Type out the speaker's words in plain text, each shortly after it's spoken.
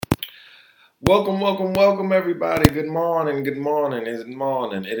Welcome, everybody. Good morning. It is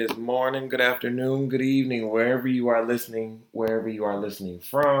morning. Good afternoon. Good evening. Wherever you are listening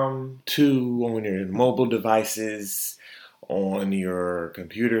from, to on your mobile devices, on your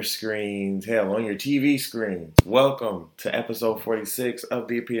computer screens, hell, on your TV screens. Welcome to episode 46 of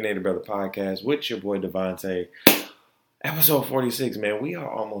the Opinionated Brother Podcast with your boy Devontae. Episode 46, man. We are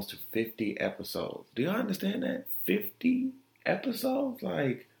almost to 50 episodes. Do you understand that? 50 episodes?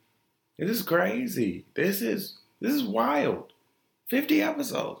 This is crazy. This is wild. 50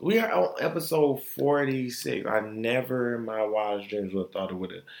 episodes. We are on episode 46. I never in my wildest dreams would have thought it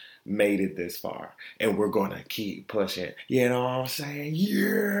would have made it this far. And we're gonna keep pushing. You know what I'm saying?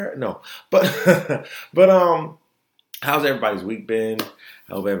 Yeah. No. But how's everybody's week been?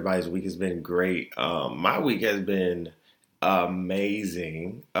 I hope everybody's week has been great. My week has been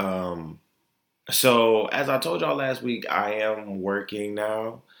amazing. So as I told y'all last week, I am working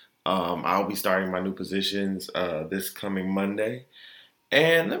now. I'll be starting my new positions this coming Monday.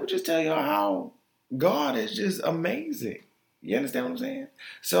 And let me just tell y'all how God is just amazing. You understand what I'm saying?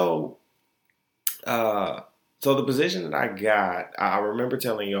 So the position that I got, I remember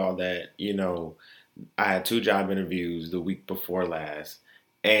telling y'all that, I had 2 job interviews the week before last.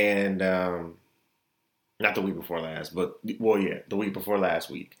 And not the week before last, but the week before last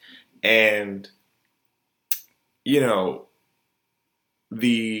week. And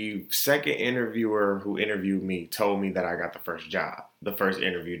the second interviewer who interviewed me told me that I got the first job that I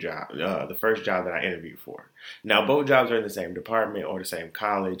interviewed for. Now, both jobs are in the same department or the same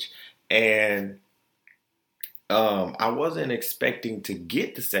college, and I wasn't expecting to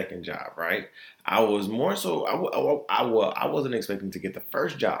get the second job, right? I was more so, I wasn't expecting to get the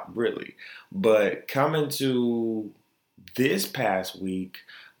first job, really. But coming to this past week,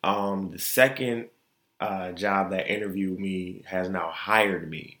 the second job that interviewed me has now hired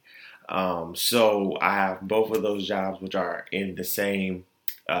me. So I have both of those jobs, which are in the same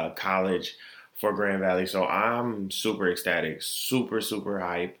college for Grand Valley. So I'm super ecstatic, super, super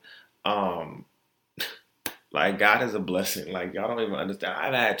hype. God is a blessing. Like, y'all don't even understand.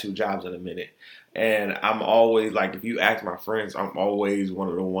 I've had 2 jobs in a minute. And I'm always, if you ask my friends, I'm always one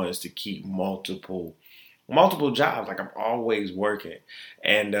of the ones to keep multiple jobs. I'm always working.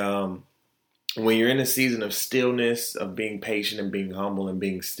 And when you're in a season of stillness, of being patient and being humble and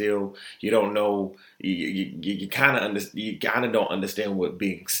being still, you don't know, you kind of don't understand what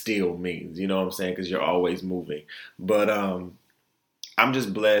being still means. You know what I'm saying? Because you're always moving. But I'm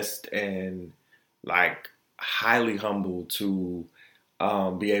just blessed and highly humbled to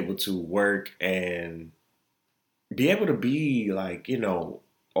be able to work and be able to be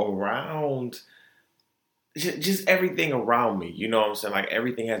around just everything around me, you know what I'm saying?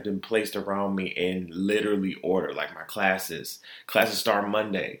 Everything has been placed around me in literally order. My classes start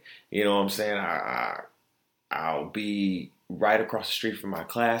Monday. You know what I'm saying? I'll be right across the street from my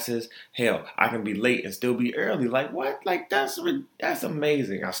classes. Hell, I can be late and still be early. What? That's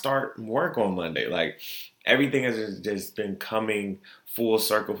amazing. I start work on Monday. Everything has just been coming full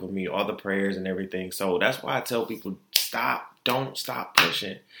circle for me. All the prayers and everything. So that's why I tell people, don't stop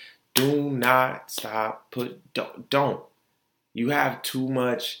pushing. Do not stop. Don't. You have too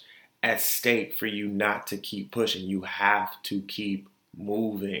much at stake for you not to keep pushing. You have to keep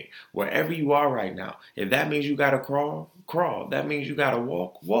moving. Wherever you are right now. If that means you gotta crawl. That means you gotta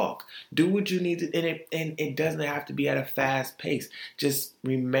walk. Do what you need to, and it doesn't have to be at a fast pace. Just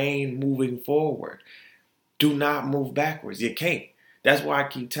remain moving forward. Do not move backwards. You can't. That's why I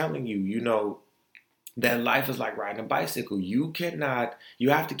keep telling you, that life is like riding a bicycle. You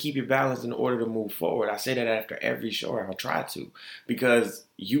have to keep your balance in order to move forward. I say that after every show. I'll try to. Because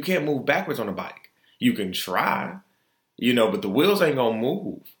you can't move backwards on a bike. You can try, but the wheels ain't going to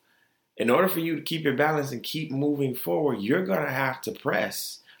move. In order for you to keep your balance and keep moving forward, you're going to have to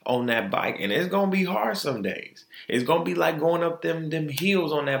press on that bike. And it's going to be hard some days. It's going to be like going up them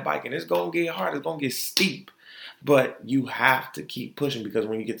hills on that bike. And it's going to get hard. It's going to get steep. But you have to keep pushing, because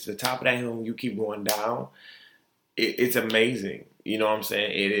when you get to the top of that hill and you keep going down, it's amazing. You know what I'm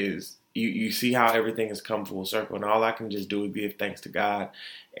saying? It is. You see how everything has come full circle. And all I can just do is give thanks to God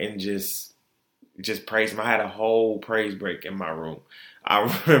and just praise Him. I had a whole praise break in my room. I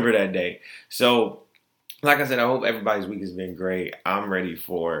remember that day. So, like I said, I hope everybody's week has been great. I'm not ready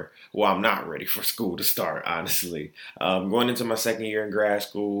for school to start, honestly. Going into my second year in grad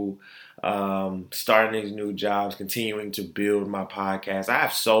school, starting these new jobs, continuing to build my podcast. I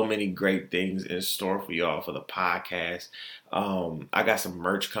have so many great things in store for y'all for the podcast. I got some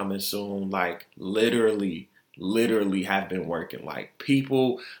merch coming soon, literally have been working.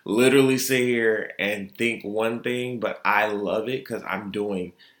 People literally sit here and think one thing, but I love it because I'm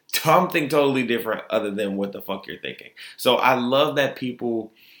doing something totally different other than what the fuck you're thinking. So I love that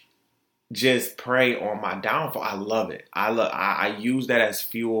people just prey on my downfall. I love it. I use that as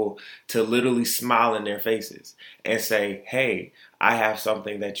fuel to literally smile in their faces and say, "Hey, I have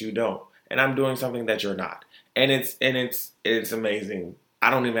something that you don't, and I'm doing something that you're not." And it's amazing. I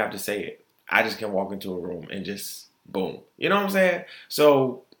don't even have to say it. I just can walk into a room and just boom. You know what I'm saying?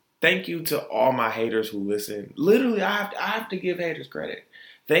 So thank you to all my haters who listen. Literally, I have to give haters credit.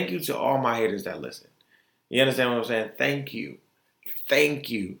 Thank you to all my haters that listen. You understand what I'm saying? Thank you. Thank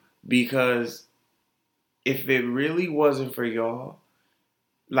you. Because if it really wasn't for y'all,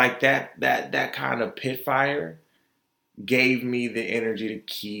 like that kind of pit fire gave me the energy to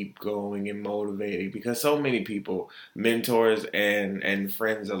keep going and motivating. Because so many people, mentors and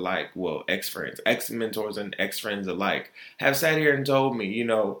friends alike, well, ex-friends, ex-mentors and ex-friends alike, have sat here and told me,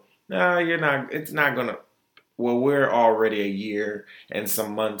 nah, you're not, it's not gonna, well, we're already a year and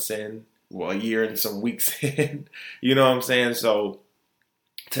some months in, well, a year and some weeks in, you know what I'm saying? So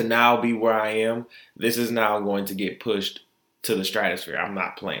to now be where I am, this is now going to get pushed to the stratosphere. I'm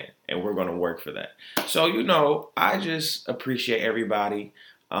not playing, and we're going to work for that. So, I just appreciate everybody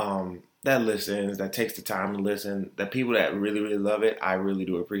that listens, that takes the time to listen, the people that really, really love it. I really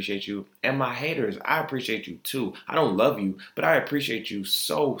do appreciate you. And my haters, I appreciate you too. I don't love you, but I appreciate you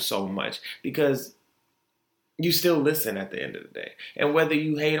so, so much because you still listen at the end of the day. And whether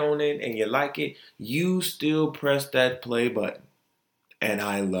you hate on it and you like it, you still press that play button. And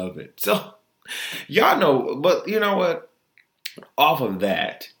I love it. So, y'all know, but you know what? Off of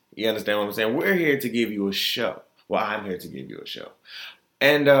that, you understand what I'm saying? We're here to give you a show. Well, I'm here to give you a show.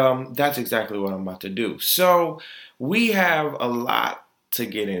 And that's exactly what I'm about to do. So, we have a lot to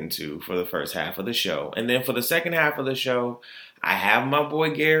get into for the first half of the show. And then for the second half of the show, I have my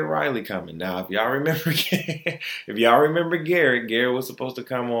boy Garrett Riley coming. Now, if y'all remember Garrett was supposed to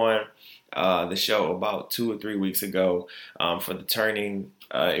come on the show about 2 or 3 weeks ago for the turning.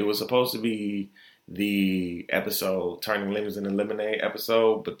 It was supposed to be the episode Turning Lemons into Lemonade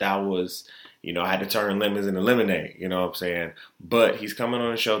episode, but that was, I had to turn lemons into lemonade, you know what I'm saying? But he's coming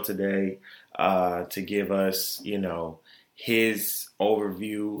on the show today to give us, his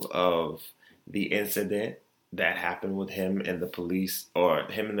overview of the incident that happened with him and the police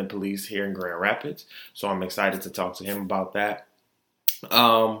here in Grand Rapids. So I'm excited to talk to him about that.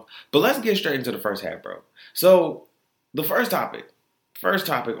 But let's get straight into the first half, bro. So the first topic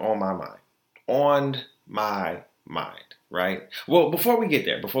on my mind, right? Well, before we get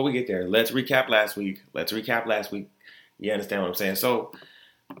there, let's recap last week. You understand what I'm saying? So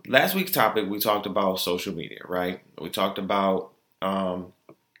last week's topic, we talked about social media, right? We talked about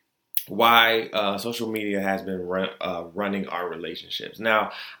why social media has been running our relationships.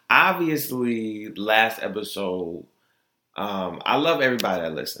 Now, obviously, last episode, I love everybody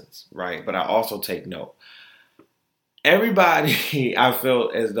that listens, right? But I also take note. Everybody, I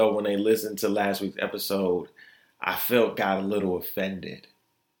felt as though when they listened to last week's episode, I felt got a little offended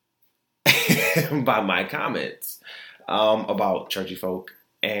by my comments about churchy folk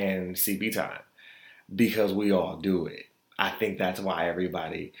and CP time because we all do it. I think that's why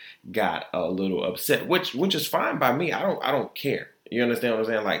everybody got a little upset, which is fine by me. I don't care. You understand what I'm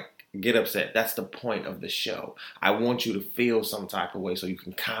saying? Like, get upset. That's the point of the show. I want you to feel some type of way so you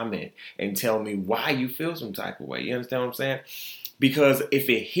can comment and tell me why you feel some type of way. You understand what I'm saying? Because if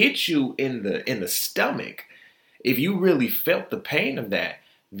it hits you in the stomach, if you really felt the pain of that,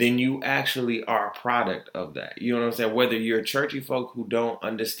 then you actually are a product of that. You know what I'm saying? Whether you're churchy folk who don't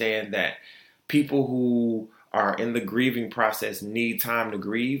understand that people who are in the grieving process need time to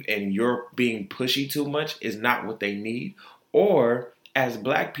grieve and you're being pushy too much is not what they need, or as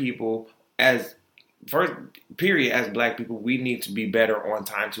black people, as black people, we need to be better on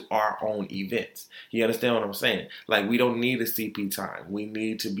time to our own events. You understand what I'm saying? Like, we don't need a CP time. We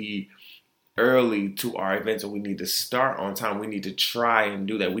need to be early to our events, and we need to start on time. We need to try and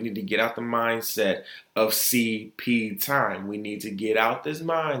do that. We need to get out the mindset of CP time. We need to get out this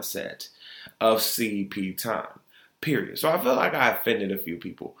mindset of CP time, period. So I feel like I offended a few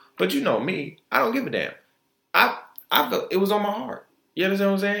people. But you know me, I don't give a damn. I felt it was on my heart. You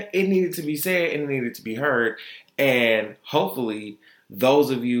understand what I'm saying? It needed to be said and it needed to be heard. And hopefully those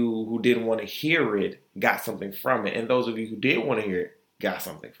of you who didn't want to hear it got something from it. And those of you who did want to hear it got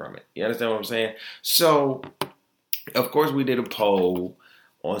something from it. You understand what I'm saying? So, of course, we did a poll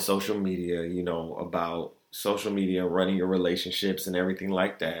on social media, about social media, running your relationships and everything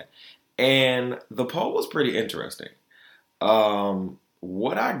like that. And the poll was pretty interesting.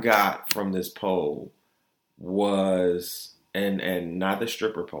 What I got from this poll was, and not the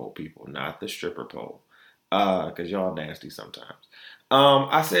stripper poll, people, not the stripper poll, because y'all nasty sometimes.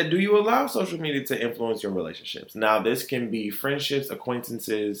 I said, do you allow social media to influence your relationships? Now, this can be friendships,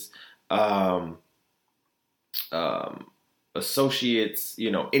 acquaintances, um, associates,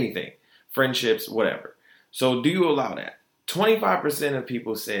 anything, friendships, whatever. So, do you allow that? 25% of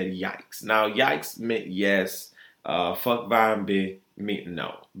people said yikes. Now, yikes meant yes. Fuck Vine bit meant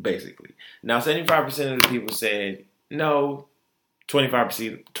no, basically. Now, 75% of the people said no.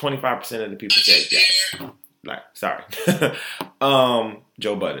 25% of the people said yes. Like, sorry.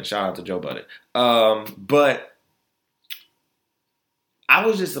 Joe Budden. Shout out to Joe Budden. But I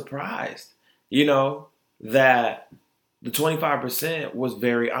was just surprised, that the 25% was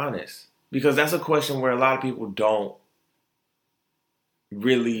very honest. Because that's a question where a lot of people don't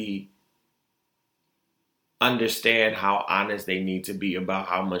really understand how honest they need to be about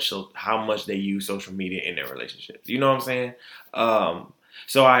how much they use social media in their relationships. You know what I'm saying?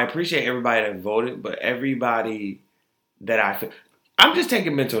 So I appreciate everybody that voted, but everybody that I'm just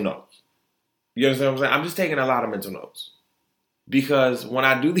taking mental notes. You understand what I'm saying? I'm just taking a lot of mental notes. Because when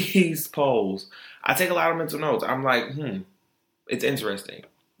I do these polls, I take a lot of mental notes. I'm like, it's interesting.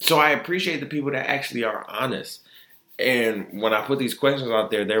 So I appreciate the people that actually are honest. And when I put these questions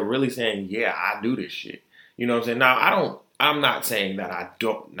out there, they're really saying, yeah, I do this shit. You know what I'm saying? Now, I'm not saying that I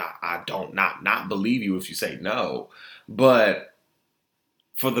don't not believe you if you say no. But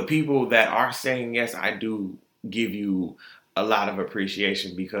for the people that are saying yes, I do give you a lot of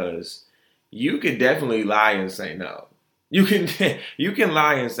appreciation, because you can definitely lie and say no. You can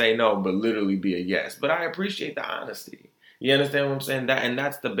lie and say no, but literally be a yes. But I appreciate the honesty. You understand what I'm saying?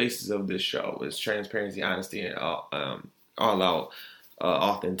 That's the basis of this show, is transparency, honesty, and all out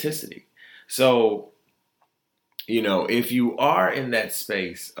authenticity. So, if you are in that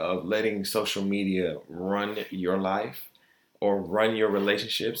space of letting social media run your life or run your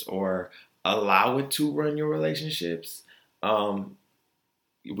relationships or allow it to run your relationships,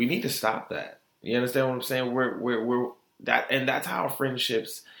 we need to stop that. You understand what I'm saying? We're that's how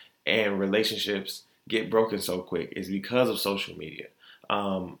friendships and relationships get broken so quick, is because of social media.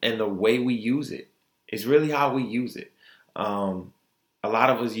 And the way we use it is really how we use it. A lot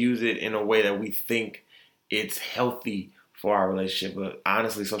of us use it in a way that we think it's healthy for our relationship, but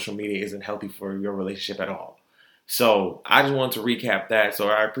honestly, social media isn't healthy for your relationship at all. So I just wanted to recap that. So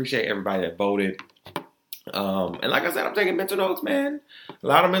I appreciate everybody that voted. And like I said, I'm taking mental notes, man. A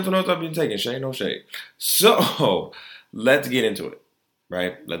lot of mental notes I've been taking. Shade, no shade. So let's get into it,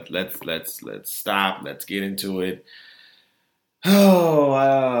 right? Let's stop. Let's get into it.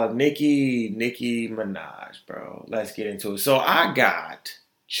 Oh, Nicki Minaj, bro. Let's get into it. So I got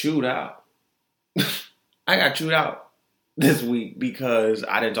chewed out. I got chewed out this week because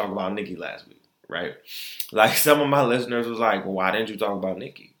I didn't talk about Nicki last week, right? Like, some of my listeners was like, well, why didn't you talk about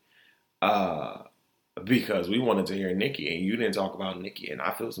Nicki? Because we wanted to hear Nicki and you didn't talk about Nicki, and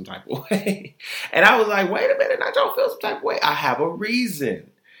I feel some type of way. And I was like, wait a minute, I don't feel some type of way. I have a reason.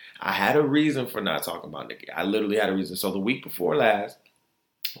 I had a reason for not talking about Nicki. I literally had a reason. So the week before last,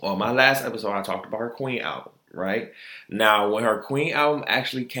 on my last episode, I talked about her Queen album, right? Now, when her Queen album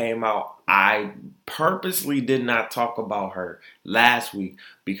actually came out, I purposely did not talk about her last week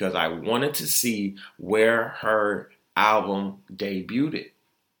because I wanted to see where her album debuted,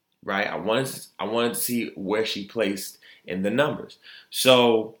 right? I wanted to see where she placed in the numbers.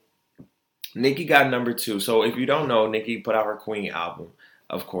 So Nicki got number 2. So if you don't know, Nicki put out her Queen album,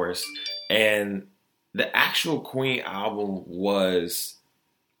 of course, and the actual Queen album was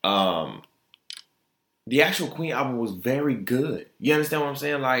very good. You understand what I'm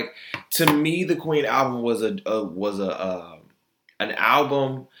saying? Like, to me, the Queen album was an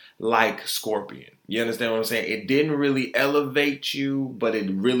album like Scorpion. You understand what I'm saying? It didn't really elevate you, but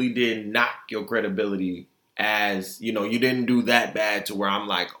it really did knock your credibility. As you didn't do that bad to where I'm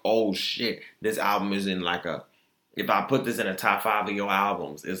like, oh shit, this album is in if I put this in a top 5 of your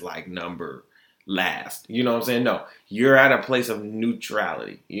albums, it's like number last. You know what I'm saying? No, you're at a place of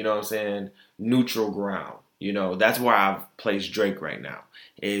neutrality. You know what I'm saying? Neutral ground. That's where I've placed Drake right now.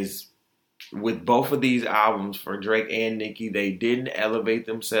 Is with both of these albums, for Drake and Nicki, they didn't elevate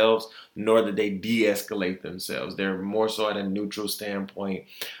themselves, nor did they de-escalate themselves. They're more so at a neutral standpoint.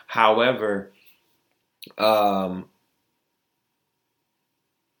 However,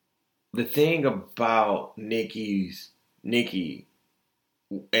 the thing about Nicki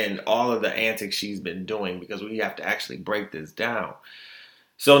and all of the antics she's been doing, because we have to actually break this down.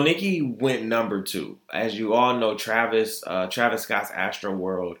 So Nicki went number 2. As you all know, Travis Scott's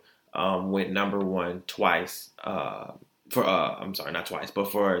Astroworld went number 1 twice. Not twice,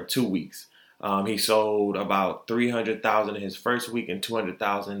 but for 2 weeks. He sold about 300,000 in his first week and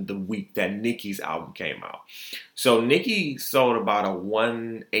 200,000 the week that Nicki's album came out. So Nicki sold about a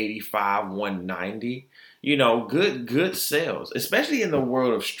 185, 190. You know, good sales, especially in the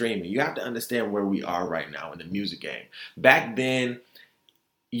world of streaming. You have to understand where we are right now in the music game. Back then,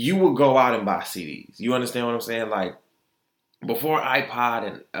 you would go out and buy CDs. You understand what I'm saying? Like, before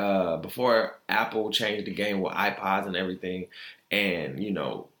iPod and before Apple changed the game with iPods and everything, and you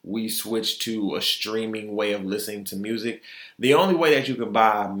know, we switched to a streaming way of listening to music, the only way that you could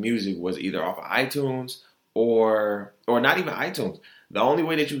buy music was either off of iTunes or not even iTunes. The only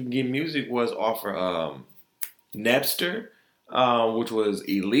way that you could get music was off of Napster, which was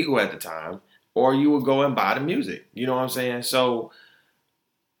illegal at the time, or you would go and buy the music. You know what I'm saying? So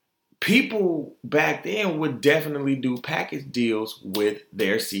people back then would definitely do package deals with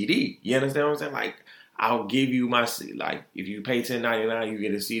their CD. You understand what I'm saying? Like, I'll give you my CD. Like, if you pay $10.99, you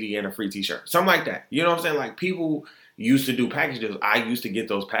get a CD and a free T-shirt. Something like that. You know what I'm saying? Like, people used to do package deals. I used to get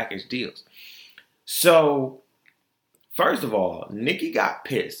those package deals. So, first of all, Nicki got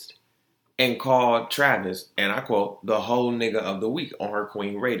pissed and called Travis, and I quote, the whole nigga of the week on her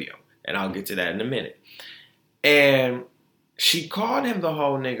Queen radio. And I'll get to that in a minute. And she called him the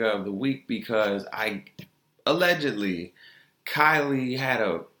whole nigga of the week because allegedly Kylie had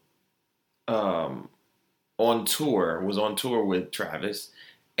was on tour with Travis,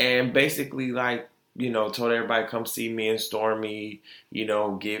 and basically, like, you know, told everybody come see me and Stormy, you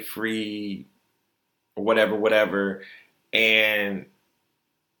know, get free whatever, and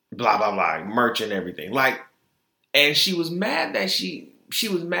blah blah blah, merch and everything. Like, and she was mad that she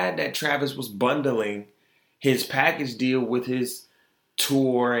was mad that Travis was bundling his package deal with his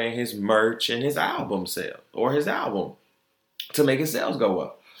tour and his merch and his album sale, or his album, to make his sales go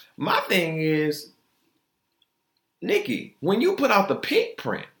up. My thing is, Nicki, when you put out the pink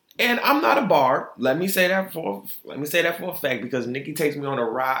print, and I'm not a barb, let me say that for a fact, because Nicki takes me on a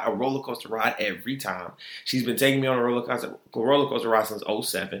roller coaster ride every time. She's been taking me on a roller coaster ride since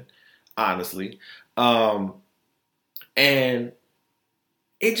 2007, honestly. And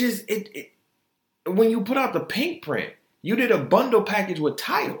it when you put out the pink print, you did a bundle package with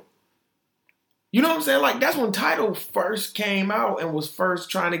Tidal. You know what I'm saying? Like, that's when Tidal first came out and was first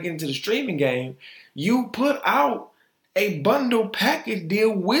trying to get into the streaming game. You put out a bundle package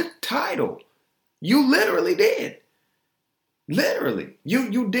deal with Tidal. You literally did. Literally.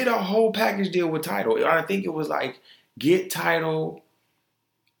 You did a whole package deal with Tidal. I think it was like, get Tidal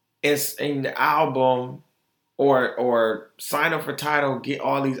in the album, or sign up for Tidal, get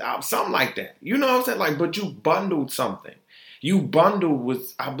all these albums, something like that. You know what I'm saying? Like, but you bundled something.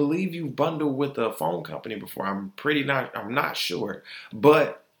 I believe you bundled with a phone company before. I'm not sure.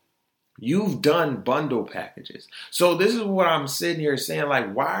 But you've done bundle packages. So this is what I'm sitting here saying,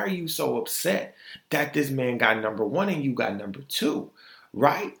 like, why are you so upset that this man got number one and you got number two,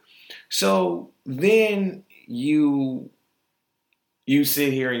 right? So then you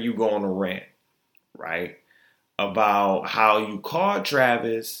sit here and you go on a rant, right? About how you called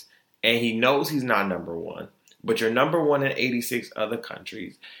Travis and he knows he's not number one, but you're number one in 86 other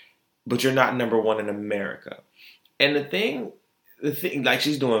countries, but you're not number one in America. And the thing, like,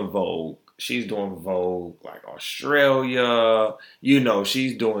 she's doing Vogue, like Australia, you know,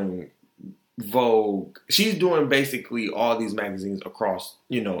 she's doing Vogue, she's doing basically all these magazines across,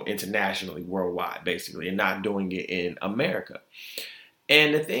 you know, internationally, worldwide, basically, and not doing it in America.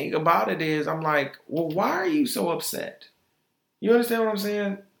 And the thing about it is, I'm like, well, why are you so upset? You understand what I'm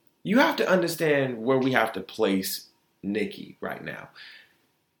saying? You have to understand where we have to place Nicki right now.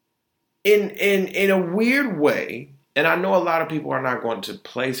 In a weird way, and I know a lot of people are not going to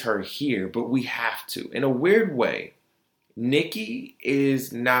place her here, but we have to. In a weird way, Nicki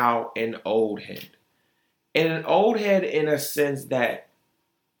is now an old head. And an old head in a sense that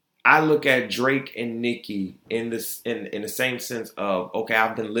I look at Drake and Nicki in the same sense of, okay,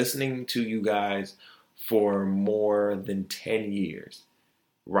 I've been listening to you guys for more than 10 years,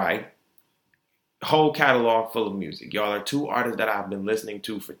 right? Whole catalog full of music. Y'all are two artists that I've been listening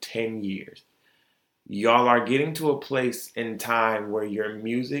to for 10 years. Y'all are getting to a place in time where your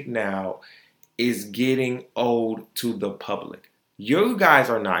music now is getting old to the public. You guys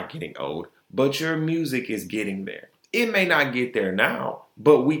are not getting old, but your music is getting there. It may not get there now,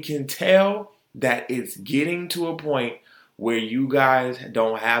 but we can tell that it's getting to a point where you guys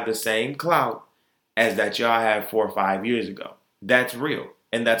don't have the same clout as that y'all had 4 or 5 years ago. That's real,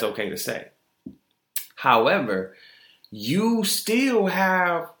 and that's okay to say. However, you still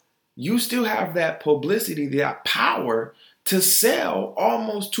have that publicity, that power to sell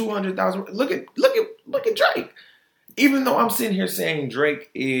almost 200,000. Look at Drake. Even though I'm sitting here saying Drake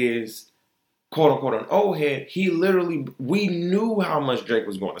is quote unquote an old head, we knew how much Drake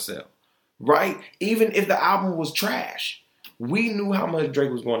was going to sell, right? Even if the album was trash, we knew how much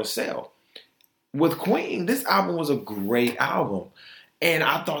Drake was going to sell. With Queen, this album was a great album. And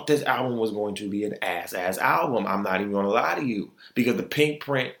I thought this album was going to be an ass album. I'm not even going to lie to you. Because the Pink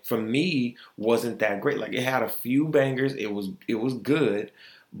Print, for me, wasn't that great. Like, it had a few bangers. It was good.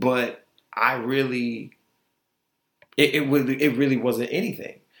 But it really wasn't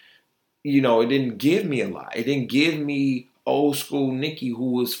anything. You know, it didn't give me a lot. It didn't give me old school Nicki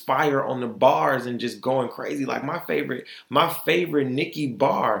who was fire on the bars and just going crazy. Like, my favorite Nicki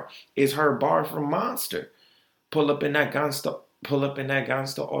bar is her bar from Monster. Pull up in that gangsta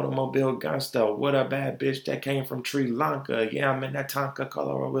automobile gangsta. What a bad bitch that came from Sri Lanka. Yeah, I'm in that Tonka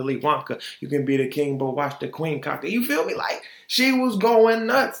color of Willy Wonka. You can be the king, but watch the queen conquer. You feel me? Like, she was going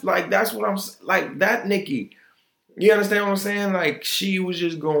nuts. Like, that's what I'm like. That Nicki. You understand what I'm saying? Like, she was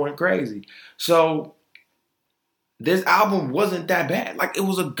just going crazy. So this album wasn't that bad. Like, it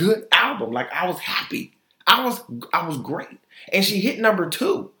was a good album. Like, I was happy. I was great. And she hit number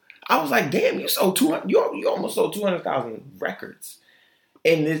 2. I was like, damn, you almost sold 200,000 records.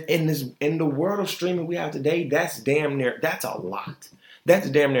 In the world of streaming we have today, that's a lot. That's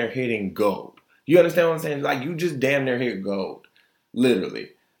damn near hitting gold. You understand what I'm saying? Like, you just damn near hit gold.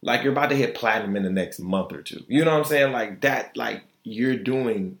 Literally. Like, you're about to hit platinum in the next month or two. You know what I'm saying? Like, that, like, you're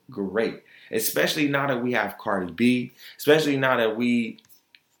doing great. Especially now that we have Cardi B. Especially now that we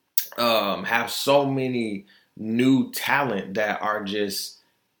have so many new talent that are just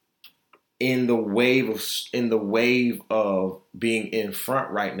in the wave of being in front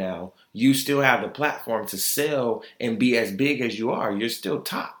right now. You still have the platform to sell and be as big as you are. You're still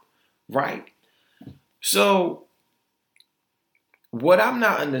top, right? So what I'm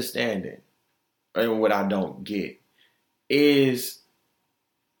not understanding and what I don't get is,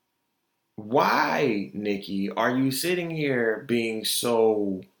 why, Nicki, are you sitting here being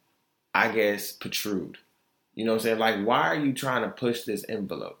so, I guess, protrude? You know what I'm saying? Like, why are you trying to push this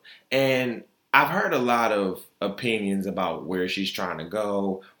envelope? And I've heard a lot of opinions about where she's trying to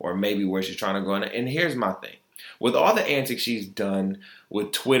go, or maybe where she's trying to go. And here's my thing. With all the antics she's done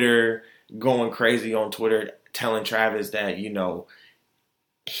with Twitter, going crazy on Twitter, telling Travis that, you know,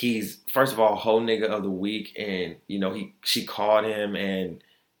 he's, first of all, whole nigga of the week. And, you know, she called him and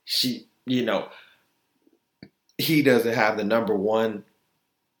she, you know, he doesn't have the number one.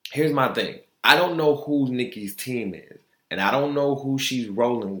 Here's my thing. I don't know who Nicki's team is. And I don't know who she's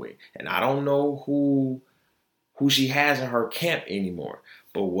rolling with. And I don't know who she has in her camp anymore.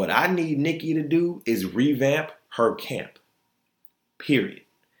 But what I need Nicki to do is revamp her camp. Period.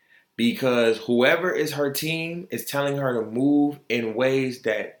 Because whoever is her team is telling her to move in ways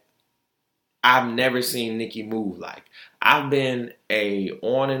that I've never seen Nicki move like. I've been a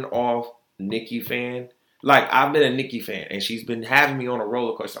on and off Nicki fan. Like, I've been a Nicki fan, and she's been having me on a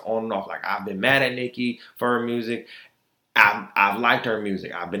roller coaster on and off. Like, I've been mad at Nicki for her music. I've liked her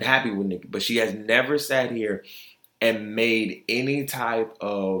music. I've been happy with Nicki. But she has never sat here and made any type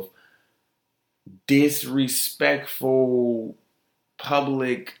of disrespectful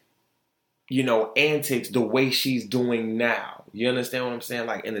public, you know, antics the way she's doing now. You understand what I'm saying?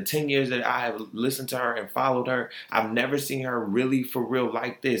 Like, in the 10 years that I have listened to her and followed her, I've never seen her really, for real,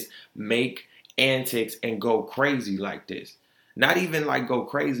 like this, make antics and go crazy like this. Not even like go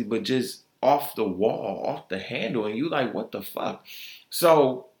crazy, but just off the wall, off the handle, and you like, what the fuck?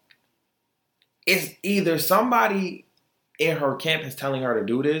 So it's either somebody in her camp is telling her to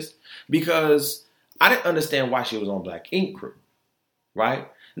do this, because I didn't understand why she was on Black Ink Crew, right?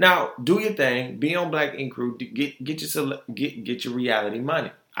 Now, do your thing, be on Black Ink Crew, get your reality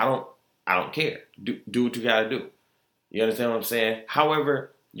money. I don't care. Do what you gotta do. You understand what I'm saying?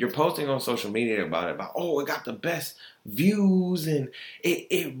 However, you're posting on social media about oh, it got the best views and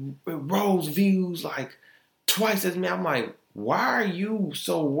it rose views like twice as many. I'm like, why are you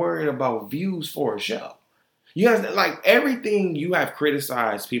so worried about views for a show? You understand? Like, everything you have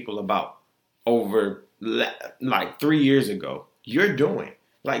criticized people about over like 3 years ago, you're doing.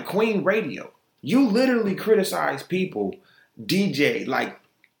 Like Queen Radio. You literally criticize people, DJ, like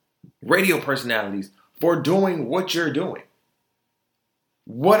radio personalities, for doing what you're doing.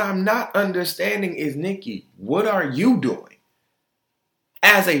 What I'm not understanding is, Nicki, what are you doing?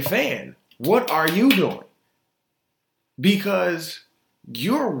 As a fan, what are you doing? Because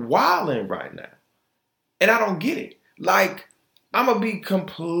you're wilding right now. And I don't get it. Like, I'm going to be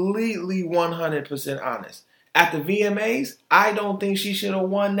completely 100% honest. At the VMAs, I don't think she should have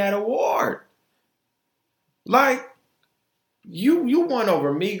won that award. Like, you won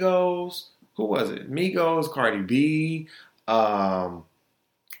over Migos. Who was it? Migos, Cardi B,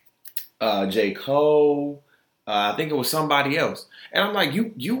 J. Cole. I think it was somebody else. And I'm like,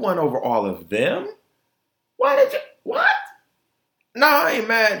 you won over all of them? Why did you? What? No, I ain't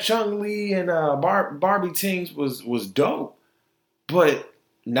mad. Chung Lee and Barbie Tings was dope, but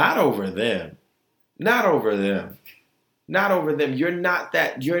not over them. Not over them. Not over them. You're not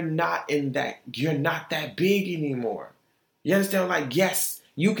that. You're not in that. You're not that big anymore. You understand? Like, yes,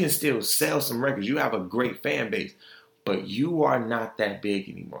 you can still sell some records. You have a great fan base, but you are not that big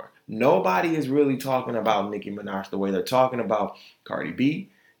anymore. Nobody is really talking about Nicki Minaj the way they're talking about Cardi B,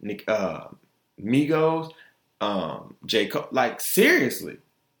 Migos, J. Cole. Like, seriously.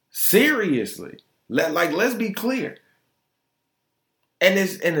 Let's be clear. And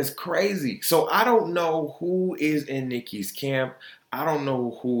it's crazy. So I don't know who is in Nicki's camp. I don't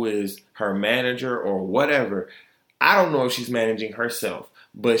know who is her manager or whatever. I don't know if she's managing herself.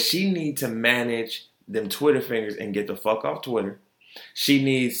 But she needs to manage them Twitter fingers and get the fuck off Twitter. She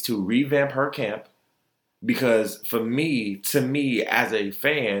needs to revamp her camp. Because to me, as a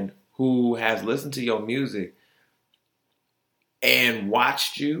fan who has listened to your music and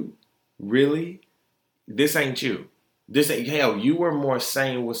watched you, really, this ain't you. Hell, you were more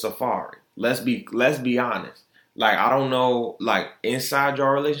sane with Safari. Let's be honest. Like, I don't know, like, inside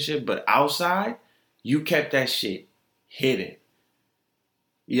your relationship, but outside, you kept that shit hidden.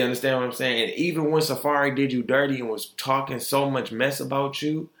 You understand what I'm saying? And even when Safari did you dirty and was talking so much mess about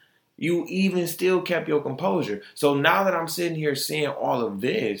you, you even still kept your composure. So now that I'm sitting here seeing all of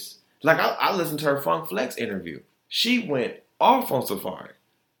this, like, I listened to her Funk Flex interview. She went off on Safari.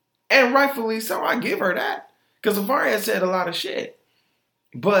 And rightfully so, I give her that. Because Safari has said a lot of shit.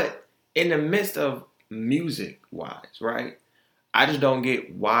 But in the midst of music-wise, right? I just don't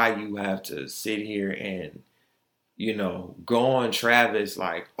get why you have to sit here and, go on Travis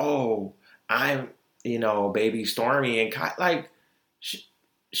like, oh, I'm, baby Stormy and like,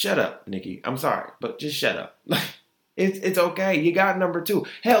 shut up, Nicki. I'm sorry, but just shut up. Like, it's okay. You got number 2.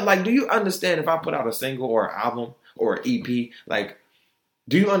 Hell, like, do you understand if I put out a single or an album or an EP? Like,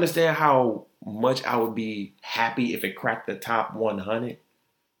 do you understand how much I would be happy if it cracked the top 100?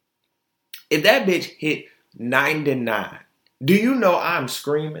 If that bitch hit 99, do you know I'm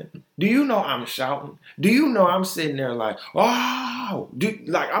screaming? Do you know I'm shouting? Do you know I'm sitting there like, oh,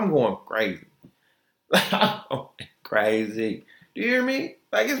 I'm going crazy. I'm going crazy. Do you hear me?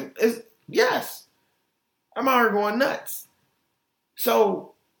 Like, it's yes. I'm out here going nuts.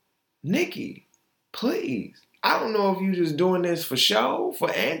 So, Nicki, please. I don't know if you just doing this for show,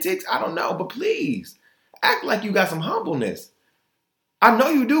 for antics. I don't know, but please act like you got some humbleness. I know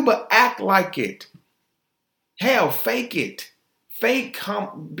you do, but act like it. Hell, fake it. Fake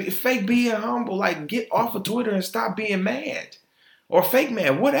being humble. Like, get off of Twitter and stop being mad. Or fake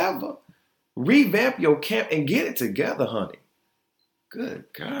mad, whatever. Revamp your camp and get it together, honey. Good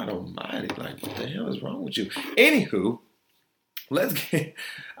God almighty. Like, what the hell is wrong with you? Anywho,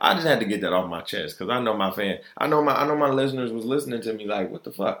 I just had to get that off my chest because I know my listeners was listening to me like, what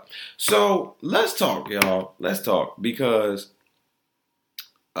the fuck? So let's talk, y'all. Let's talk because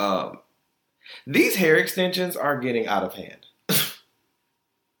these hair extensions are getting out of hand.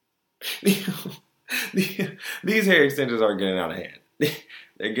 These hair extensions are getting out of hand.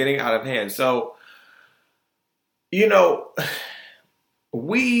 They're getting out of hand. So,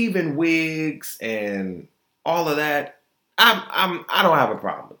 weave and wigs and all of that. I don't have a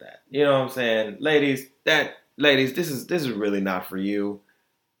problem with that. You know what I'm saying? Ladies, this is really not for you.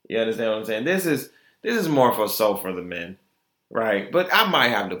 You understand what I'm saying? This is more for the men. Right? But I might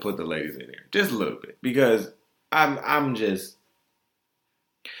have to put the ladies in there. Just a little bit. Because I'm just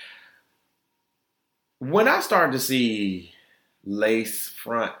when I start to see lace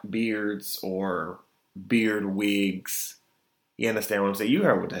front beards or beard wigs, you understand what I'm saying? You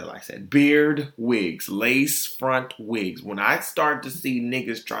heard what the hell I said. Beard wigs, lace front wigs. When I start to see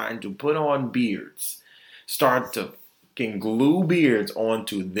niggas trying to put on beards, start to fucking glue beards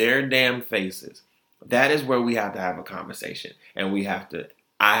onto their damn faces, that is where we have to have a conversation. And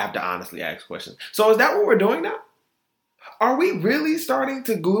I have to honestly ask questions. So is that what we're doing now? Are we really starting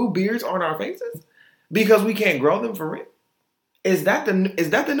to glue beards on our faces? Because we can't grow them for real? Is that the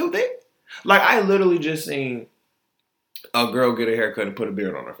new thing? Like, I literally just seen a girl get a haircut and put a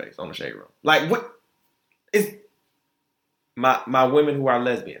beard on her face on the shade room. Like, what is my women who are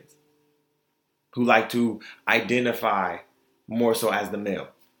lesbians, who like to identify more so as the male?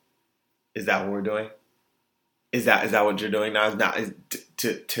 Is that what we're doing? Is that what you're doing now?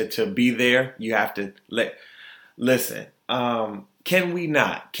 To be there, you have to listen. Can we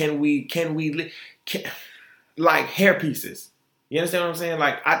not? Can we like hair pieces? You understand what I'm saying?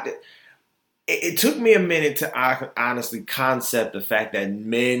 Like, it took me a minute to honestly concept the fact that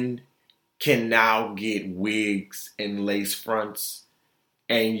men can now get wigs and lace fronts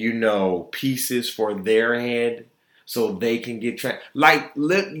and, you know, pieces for their head so they can get like,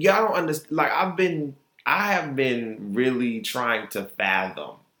 y'all don't understand. Like, I have been really trying to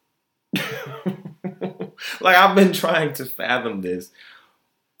fathom. Like, I've been trying to fathom this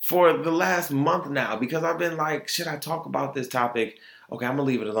for the last month now, because I've been like, should I talk about this topic? Okay, I'm gonna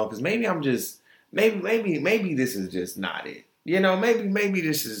leave it alone, because maybe I'm just, maybe this is just not it. You know, maybe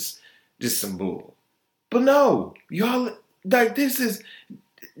this is just some bull. But no, y'all, like, this is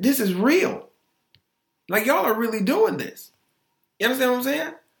real. Like, y'all are really doing this. You understand what I'm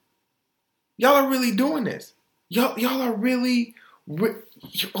saying? Y'all are really doing this. Y'all are really,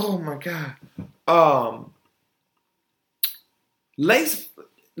 oh my God. Lace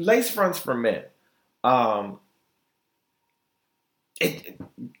fronts for men.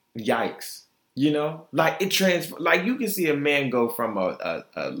 Yikes. You know? Like, like, you can see a man go from a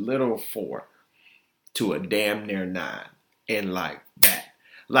little 4 to a damn near 9 in like that.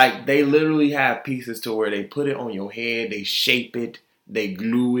 Like, they literally have pieces to where they put it on your head, they shape it, they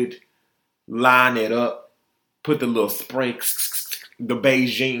glue it, line it up, put the little spray, the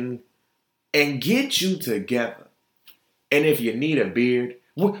Beijing, and get you together. And if you need a beard,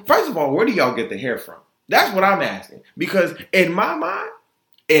 first of all, where do y'all get the hair from? That's what I'm asking. Because in my mind,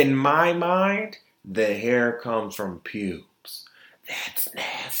 the hair comes from pubes. That's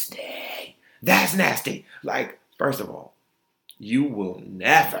nasty. That's nasty. Like, first of all, you will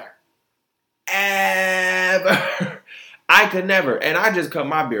never, ever, I could never, and I just cut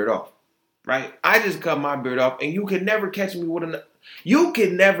my beard off, right? I just cut my beard off, and you could never catch me you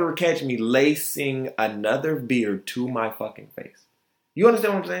could never catch me lacing another beard to my fucking face. You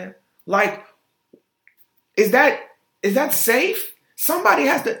understand what I'm saying? Like, is that safe? Somebody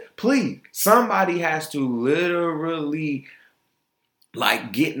has to literally,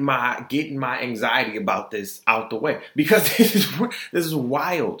 like, getting my anxiety about this out the way, because this is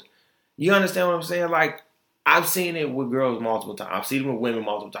wild. You understand what I'm saying? Like, I've seen it with girls multiple times. I've seen it with women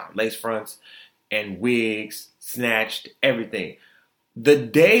multiple times. Lace fronts and wigs, snatched, everything. The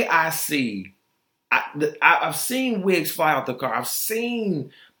day I've seen wigs fly out the car. I've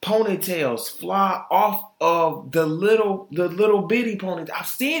seen ponytails fly off of the little bitty ponytail. I've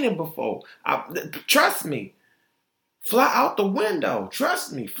seen it before. Trust me. Fly out the window.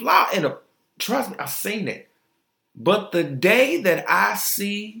 Trust me. Trust me. I've seen it. But the day that I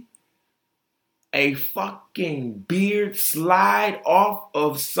see a fucking beard slide off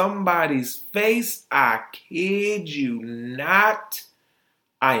of somebody's face, I kid you not,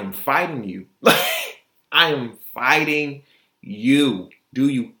 I am fighting you. I am fighting you. Do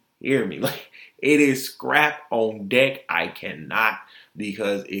you hear me? Like, it is scrap on deck. I cannot,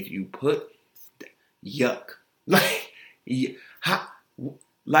 because if you put yuck, how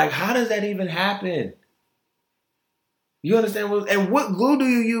does that even happen? You understand what glue do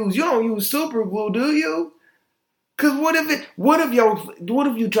you use? You don't use super glue, do you? Cause what if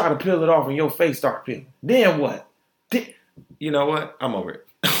you try to peel it off and your face start peeling? Then what? You know what? I'm over it.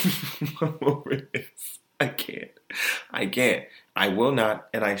 I'm over this. I can't. I will not,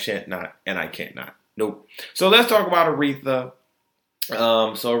 and I shan't not, and I can't not. Nope. So let's talk about Aretha. So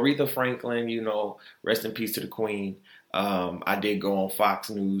Aretha Franklin, you know, rest in peace to the queen. I did go on Fox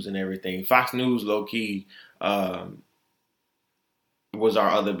News and everything. Fox News, low key, was our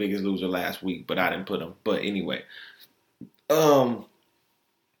other biggest loser last week, but I didn't put them. But anyway, Aretha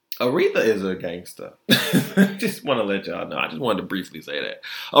is a gangster. Just want to let y'all know. I just wanted to briefly say that.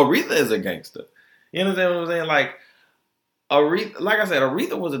 Aretha is a gangster. You understand what I'm saying? Like, Aretha, like I said,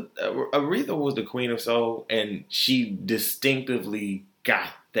 Aretha was the queen of soul, and she distinctively got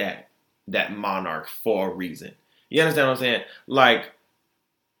that monarch for a reason. You understand what I'm saying? Like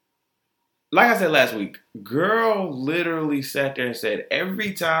I said last week, girl literally sat there and said,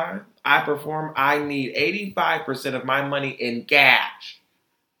 every time I perform, I need 85% of my money in cash.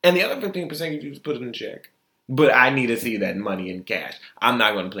 And the other 15% you just put it in a check. But I need to see that money in cash. I'm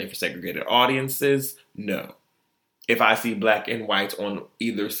not going to play for segregated audiences. No. If I see black and whites on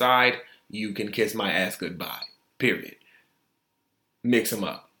either side, you can kiss my ass goodbye. Period. Mix them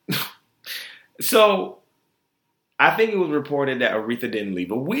up. So, I think it was reported that Aretha didn't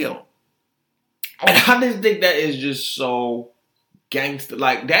leave a will. And I just think that is just so gangster.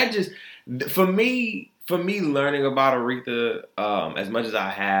 Like, that just, for me learning about Aretha, as much as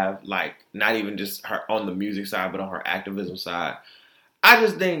I have, like, not even just her on the music side, but on her activism side, I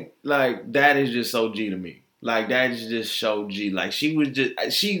just think, like, that is just so G to me. Like, that is just so G. Like, she was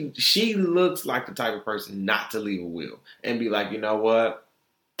just, she looks like the type of person not to leave a will and be like, you know what?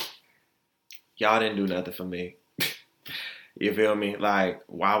 Y'all didn't do nothing for me. You feel me? Like,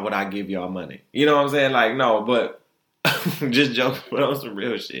 why would I give y'all money? You know what I'm saying? Like, no, but just joking, but on some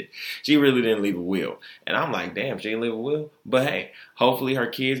real shit. She really didn't leave a will. And I'm like, damn, she didn't leave a will? But hey, hopefully her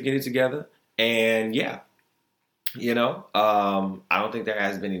kids get it together. And yeah, I don't think there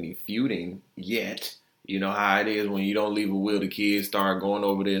has been any feuding yet. You know how it is when you don't leave a will, the kids start going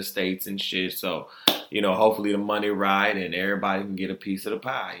over their estates and shit. So, hopefully the money right and everybody can get a piece of the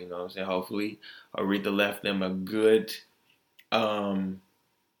pie. You know what I'm saying? Hopefully Aretha left them a good, a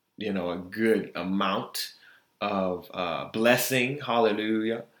good amount of blessing.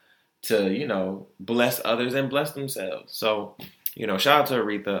 Hallelujah. To, bless others and bless themselves. So, shout out to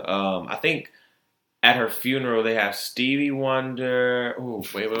Aretha. I think at her funeral, they have Stevie Wonder. Oh,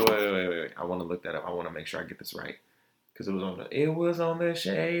 wait. I want to look that up. I want to make sure I get this right. Because it was on the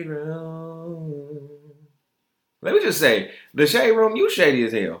Shade Room. Let me just say, the Shade Room, you shady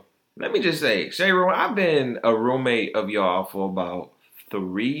as hell. Let me just say, Shade Room, I've been a roommate of y'all for about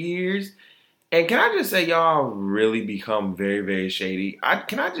 3 years. And can I just say, y'all really become very, very shady.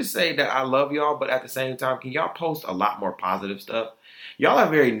 Can I just say that I love y'all, but at the same time, can y'all post a lot more positive stuff? Y'all are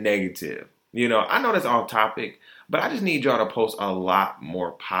very negative. I know that's off topic, but I just need y'all to post a lot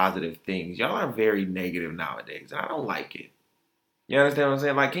more positive things. Y'all are very negative nowadays, and I don't like it. You understand what I'm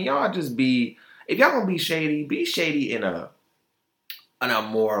saying? Like, can y'all just if y'all gonna be shady in a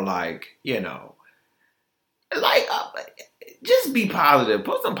more like, just be positive.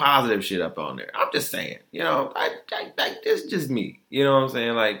 Put some positive shit up on there. I'm just saying, it's just me. You know what I'm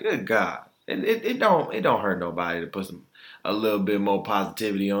saying? Like, good God, it don't hurt nobody to put a little bit more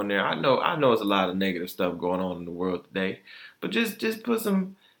positivity on there. I know it's a lot of negative stuff going on in the world today, but just put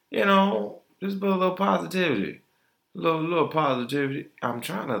some, just put a little positivity, little positivity. I'm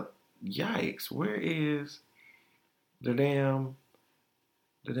trying to, yikes, where is the damn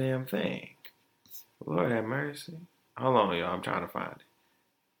thing? Lord have mercy. Hold on, y'all. I'm trying to find it.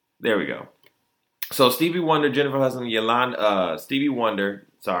 There we go. So Stevie Wonder, Jennifer Hudson, Stevie Wonder.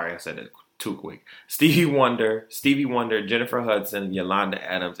 Sorry, I said it too quick. Stevie Wonder, Jennifer Hudson, Yolanda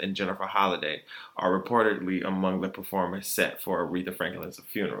Adams, and Jennifer Holliday are reportedly among the performers set for Aretha Franklin's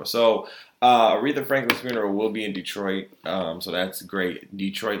funeral. So Aretha Franklin's funeral will be in Detroit. So that's great.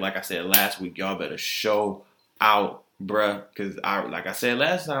 Detroit, like I said last week, y'all better show out, bruh. Because like I said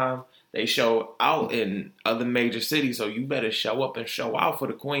last time, they show out in other major cities, so you better show up and show out for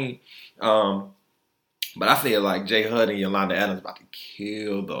the queen. But I feel like J. Hud and Yolanda Adams about to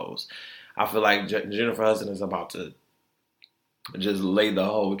kill those. I feel like Jennifer Hudson is about to just lay the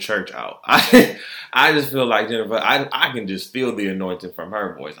whole church out. I just feel like Jennifer, I can just feel the anointing from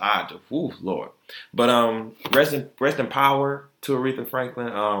her voice. Lord. But rest in power to Aretha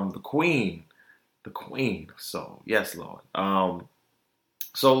Franklin, the queen. So yes, Lord.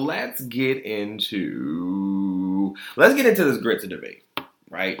 So let's get into this grits debate,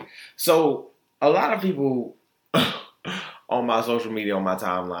 right? So a lot of people on my social media, on my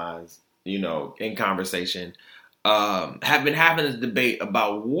timelines, in conversation, have been having this debate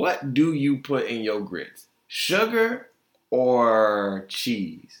about what do you put in your grits, sugar or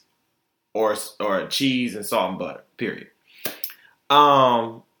cheese, or cheese and salt and butter, period.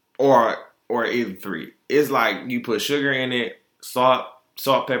 Or either three. It's like you put sugar in it, salt,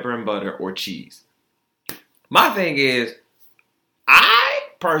 pepper, and butter, or cheese. My thing is, I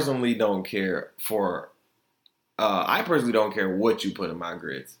personally don't care what you put in my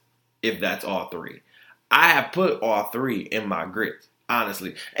grits, if that's all three. I have put all three in my grits,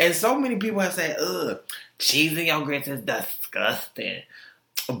 honestly. And so many people have said, cheese in your grits is disgusting.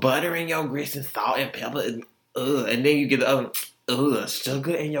 Butter in your grits and salt and pepper, and then you get the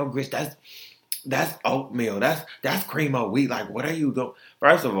sugar in your grits. That's oatmeal. That's cream of wheat. Like, what are you doing?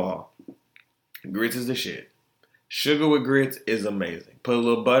 First of all, grits is the shit. Sugar with grits is amazing. Put a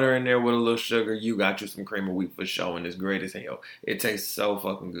little butter in there with a little sugar. You got you some cream of wheat for sure, and it's great as hell. It tastes so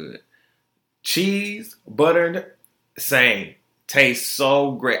fucking good. Cheese, butter, same. Tastes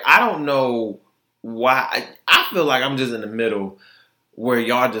so great. I don't know why. I feel like I'm just in the middle where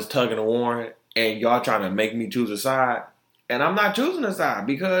y'all just tugging and warring, and y'all trying to make me choose a side. And I'm not choosing a side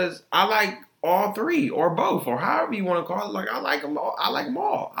because I like all three or both or however you want to call it. Like, I like them all. I like them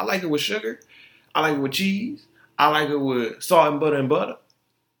all. I like it with sugar. I like it with cheese. I like it with salt, pepper, and butter.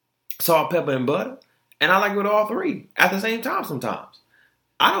 And I like it with all three at the same time sometimes.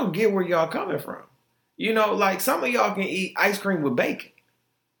 I don't get where y'all coming from. Like some of y'all can eat ice cream with bacon.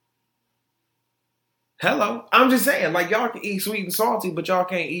 Hello. I'm just saying, like, y'all can eat sweet and salty, but y'all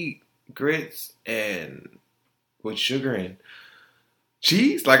can't eat grits and with sugar and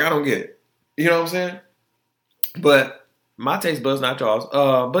cheese. Like, I don't get it. You know what I'm saying? But my taste buds not y'all's.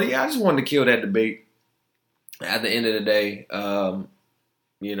 But yeah, I just wanted to kill that debate. at the end of the day, for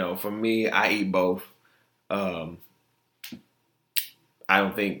me, I eat both. Um, I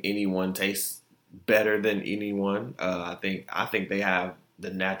don't think anyone tastes better than anyone. I think they have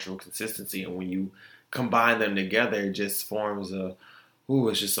the natural consistency, and when you combine them together, it just forms a. Ooh,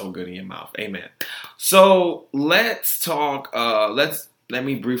 it's just so good in your mouth. Amen. So let's talk. Let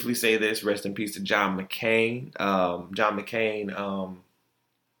me briefly say this. Rest in peace to John McCain. John McCain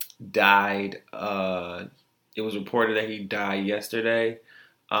died. It was reported that he died yesterday.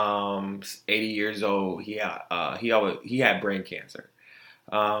 80 years old. He had brain cancer.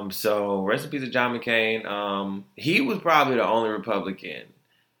 So rest in peace to John McCain. He was probably the only Republican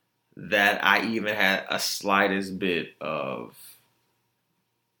that I even had a slightest bit of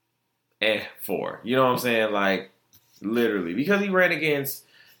for. You know what I'm saying? Like, literally. Because he ran against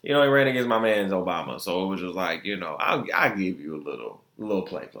my man's Obama. So it was just like, I'll give you a little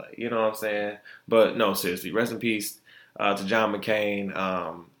play. You know what I'm saying? But no, seriously, rest in peace to John McCain.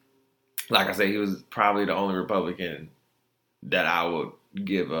 Like I said, he was probably the only Republican that I would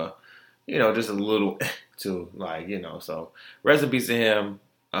give just a little to, so rest in peace to him.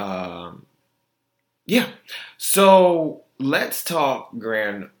 Yeah. So let's talk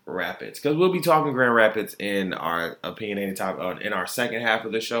Grand Rapids, because we'll be talking Grand Rapids in our opinionated topic in our second half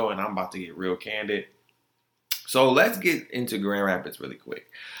of the show, and I'm about to get real candid. So let's get into Grand Rapids really quick.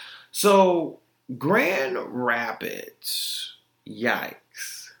 So Grand Rapids,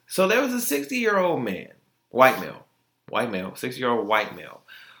 yikes. So there was a 60-year-old man, white male, 60-year-old white male,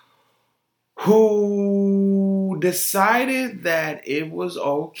 who decided that it was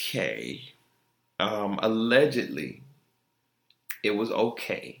okay, allegedly, it was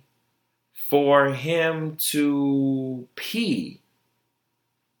okay for him to pee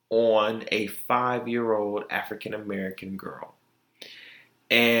on a 5-year-old African-American girl.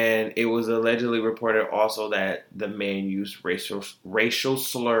 And it was allegedly reported also that the man used racial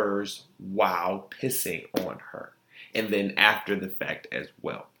slurs while pissing on her. And then after the fact as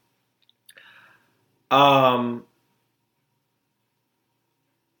well. For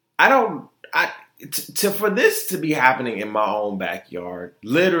this to be happening in my own backyard,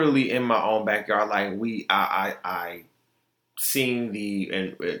 literally in my own backyard, like I seen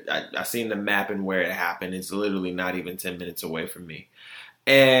I seen the map and where it happened. It's literally not even 10 minutes away from me.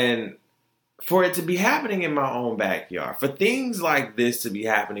 And for it to be happening in my own backyard, for things like this to be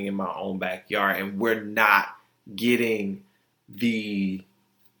happening in my own backyard, and we're not getting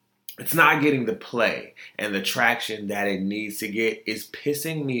it's not getting the play and the traction that it needs to get, is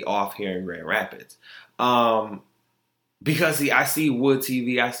pissing me off here in Grand Rapids. Because I see Wood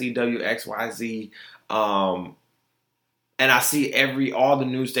TV, I see WXYZ, and I see all the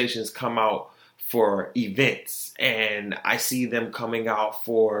news stations come out for events, and I see them coming out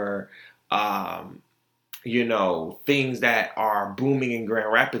for, things that are booming in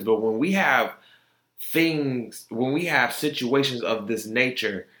Grand Rapids. But when we have situations of this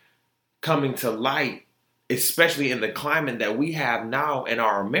nature coming to light, especially in the climate that we have now in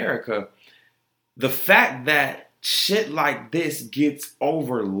our America, the fact that shit like this gets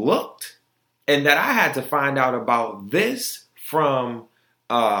overlooked, and that I had to find out about this from,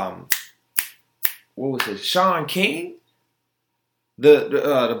 Sean King,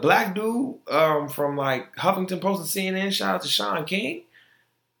 the black dude from like Huffington Post and CNN. Shout out to Sean King.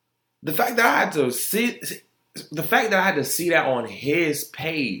 The fact that I had to see that on his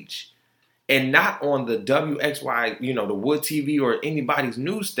page and not on the WXY, the Wood TV or anybody's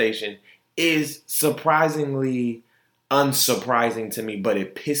news station, is surprisingly unsurprising to me, but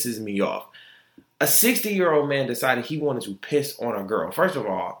it pisses me off. A 60-year-old man decided he wanted to piss on a girl. First of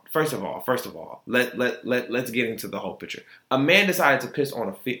all, let's get into the whole picture. A man decided to piss on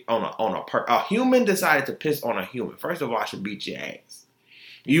a human decided to piss on a human. First of all, I should beat your ass.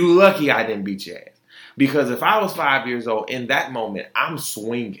 You lucky I didn't beat your ass. Because if I was 5 years old in that moment, I'm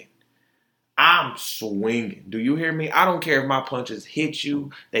swinging. Do you hear me? I don't care if my punches hit you,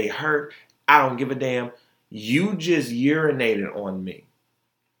 they hurt. I don't give a damn. You just urinated on me.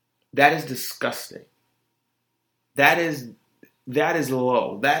 That is disgusting. That is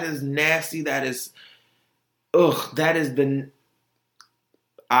low. That is nasty. That is, that is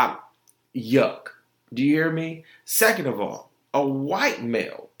yuck. Do you hear me? Second of all, a white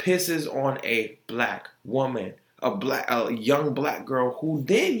male pisses on a black woman, a young black girl, who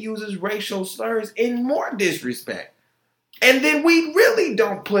then uses racial slurs in more disrespect. And then we really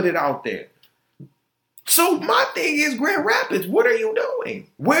don't put it out there. So my thing is, Grand Rapids, what are you doing?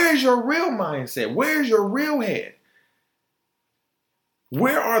 Where's your real mindset? Where's your real head?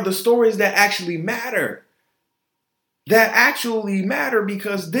 Where are the stories that actually matter?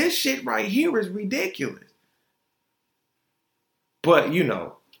 Because this shit right here is ridiculous. But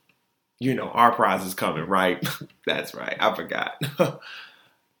our prize is coming, right? That's right. I forgot.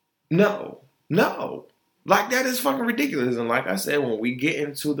 No. Like, that is fucking ridiculous. And like I said, when we get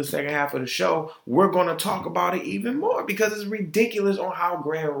into the second half of the show, we're going to talk about it even more because it's ridiculous on how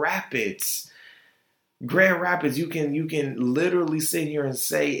Grand Rapids, you can literally sit here and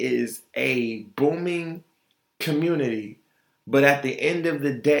say is a booming community, but at the end of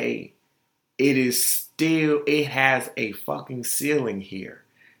the day, it has a fucking ceiling here.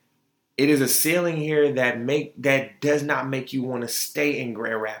 It is a ceiling here that does not make you want to stay in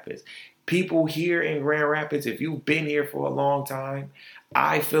Grand Rapids. People here in Grand Rapids, if you've been here for a long time,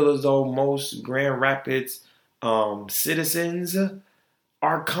 I feel as though most Grand Rapids citizens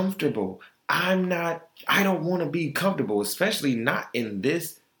are comfortable. I don't want to be comfortable, especially not in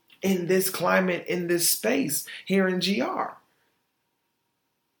this climate, in this space here in GR.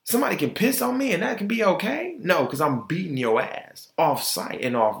 Somebody can piss on me and that can be okay? No, because I'm beating your ass off site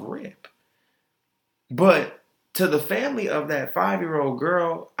and off rip. But to the family of that 5-year-old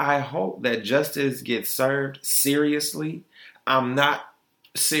girl, I hope that justice gets served seriously.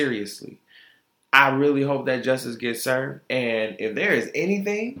 Seriously. I really hope that justice gets served. And if there is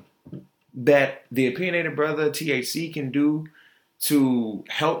anything that the opinionated brother THC can do to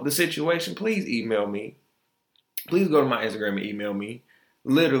help the situation, please email me. Please go to my Instagram and email me.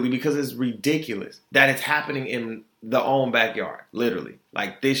 Literally, because it's ridiculous that it's happening in the own backyard. Literally.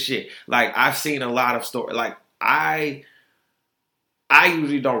 Like, this shit. Like, I've seen a lot of stories. Like, I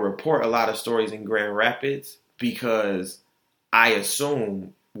usually don't report a lot of stories in Grand Rapids because I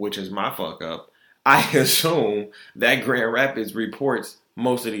assume, which is my fuck up, I assume that Grand Rapids reports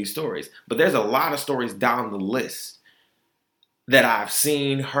most of these stories. But there's a lot of stories down the list that I've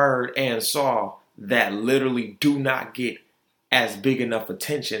seen, heard, and saw that literally do not get as big enough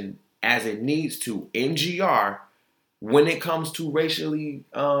attention as it needs to in GR when it comes to racially,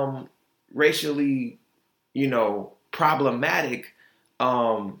 problematic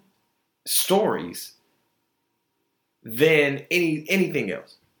stories than anything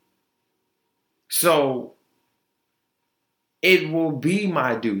else. So it will be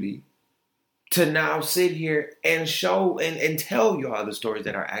my duty to now sit here and show and tell y'all the stories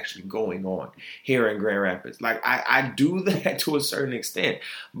that are actually going on here in Grand Rapids. Like, I do that to a certain extent.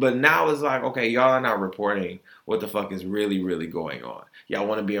 But now it's like, okay, y'all are not reporting what the fuck is really, really going on. Y'all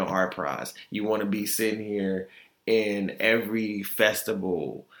want to be on our prize. You want to be sitting here in every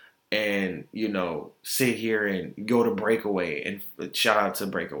festival and, sit here and go to Breakaway and shout out to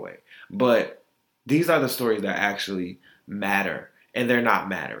Breakaway. But these are the stories that actually matter, and they're not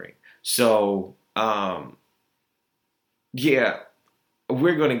mattering. So, we're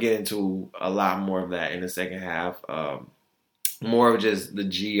going to get into a lot more of that in the second half. More of just the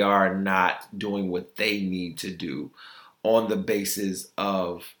GR not doing what they need to do on the basis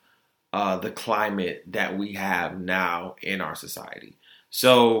of the climate that we have now in our society.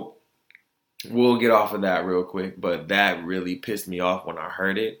 So, we'll get off of that real quick, but that really pissed me off when I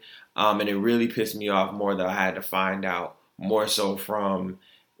heard it. And it really pissed me off more that I had to find out more so from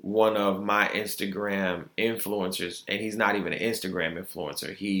one of my Instagram influencers, and he's not even an Instagram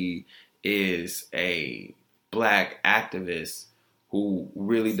influencer. He is a black activist who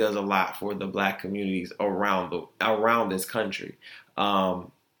really does a lot for the black communities around this country.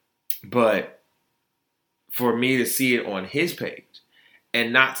 But for me to see it on his page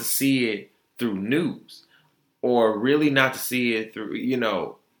and not to see it through news, or really not to see it through,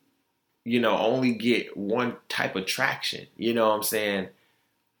 only get one type of traction, you know what I'm saying?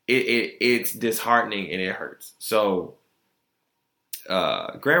 It's disheartening and it hurts. So,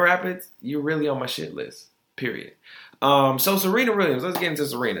 Grand Rapids, you're really on my shit list, period. So Serena Williams, let's get into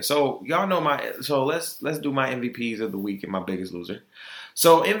Serena. So y'all know let's do my MVPs of the week and my biggest loser.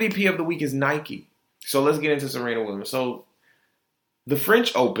 So MVP of the week is Nike. So let's get into Serena Williams. So the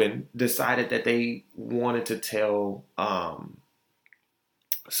French Open decided that they wanted to tell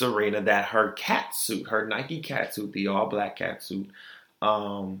Serena that her Nike catsuit, the all black catsuit,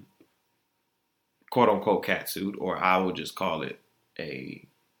 quote unquote catsuit, or I will just call it a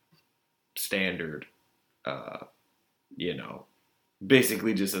standard,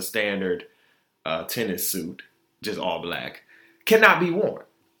 basically just a standard tennis suit, just all black, cannot be worn.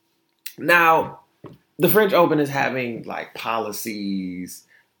 Now, the French Open is having like policies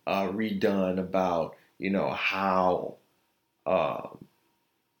redone about, how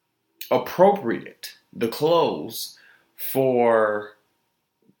appropriate the clothes for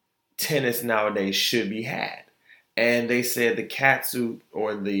tennis nowadays should be had. And they said the catsuit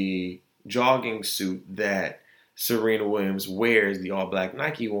or the jogging suit that Serena Williams wears, the all black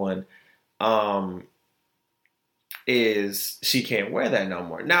Nike one, is she can't wear that no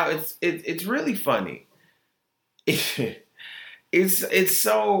more. Now it's really funny. It's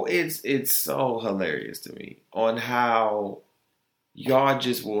so hilarious to me on how y'all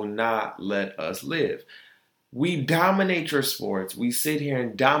just will not let us live. We dominate your sports. We sit here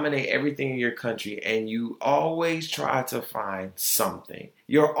and dominate everything in your country, and you always try to find something.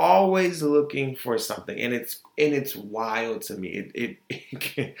 You're always looking for something, and it's wild to me.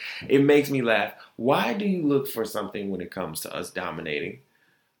 It makes me laugh. Why do you look for something when it comes to us dominating?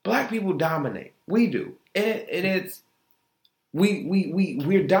 Black people dominate. We do, and it's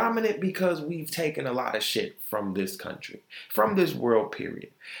we're dominant because we've taken a lot of shit from this country, from this world, period.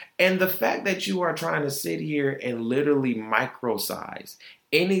 And the fact that you are trying to sit here and literally microsize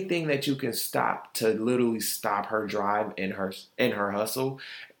anything that you can stop to literally stop her drive and her hustle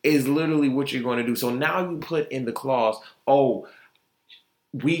is literally what you're going to do. So now you put in the clause, oh,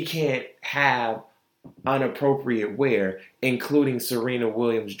 we can't have inappropriate wear, including Serena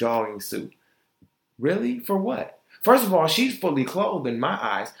Williams' jogging suit. Really? For what? First of all, she's fully clothed in my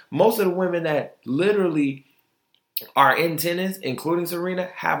eyes. Most of the women that literally are in tennis, including Serena,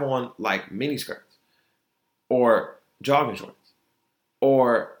 have on like mini skirts or jogging shorts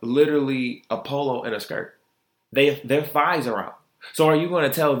or literally a polo and a skirt. Their thighs are out. So are you going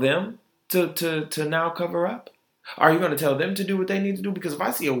to tell them to now cover up? Are you going to tell them to do what they need to do? Because if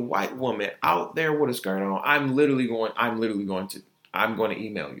I see a white woman out there with a skirt on, I'm going to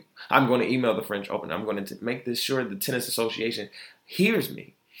email you. I'm going to email the French Open. I'm going to make this sure the Tennis Association hears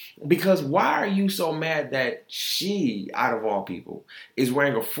me. Because why are you so mad that she, out of all people, is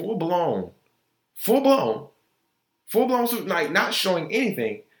wearing a full-blown suit, like not showing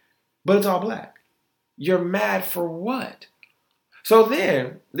anything, but it's all black? You're mad for what? So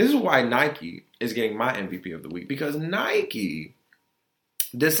then, this is why Nike is getting my MVP of the week. Because Nike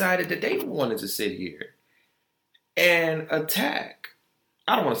decided that they wanted to sit here and attack.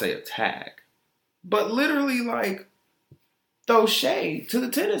 I don't want to say attack, but literally like throw shade to the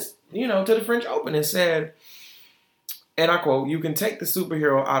tennis, to the French Open and said, and I quote, "You can take the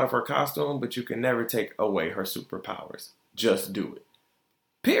superhero out of her costume, but you can never take away her superpowers. Just do it."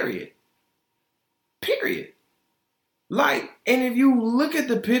 Period. Like, and if you look at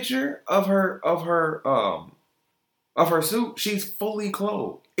the picture of her suit, she's fully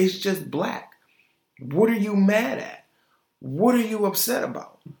clothed. It's just black. What are you mad at? What are you upset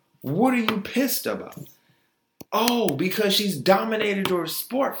about? What are you pissed about? Oh, because she's dominated your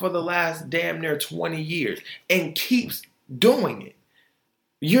sport for the last damn near 20 years and keeps doing it.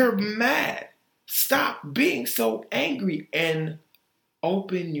 You're mad. Stop being so angry and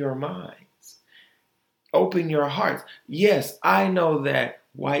open your minds. Open your hearts. Yes, I know that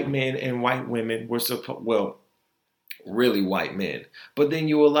white men and white women were really white men. But then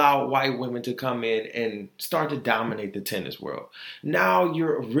you allow white women to come in and start to dominate the tennis world. Now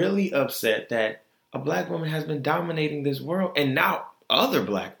you're really upset that a black woman has been dominating this world, and now other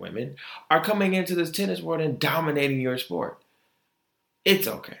black women are coming into this tennis world and dominating your sport. It's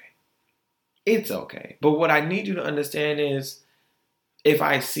okay. It's okay. But what I need you to understand is, if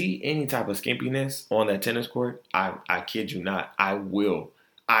I see any type of skimpiness on that tennis court, I kid you not, I will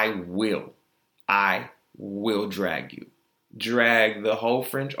drag you. Drag the whole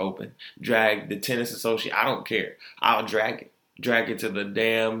French Open. Drag the Tennis Association. I don't care. I'll drag it. Drag it to the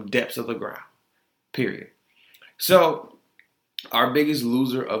damn depths of the ground. Period. So, our biggest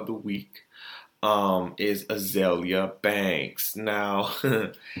loser of the week is Azalea Banks. Now,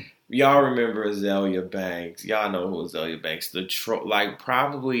 y'all remember Azalea Banks. Y'all know who Azalea Banks.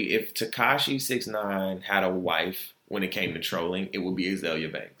 Probably if Tekashi 6ix9ine had a wife when it came to trolling, it would be Azalea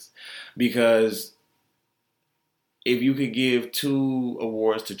Banks. Because if you could give 2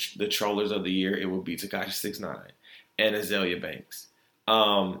 awards to the Trollers of the Year, it would be Tekashi 6ix9ine and Azalea Banks.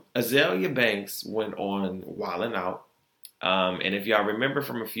 Azalea Banks went on Wildin' Out. And if y'all remember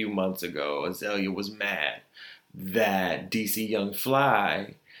from a few months ago, Azalea was mad that DC Young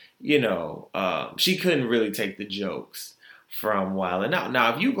Fly, she couldn't really take the jokes from Wildin' Out.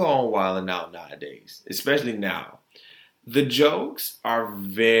 Now, if you go on Wildin' Out nowadays, especially now, the jokes are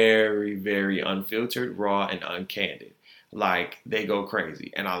very, very unfiltered, raw, and uncandid. Like, they go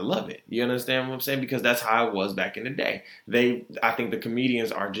crazy. And I love it. You understand what I'm saying? Because that's how it was back in the day. I think the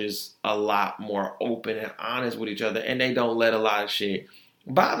comedians are just a lot more open and honest with each other. And they don't let a lot of shit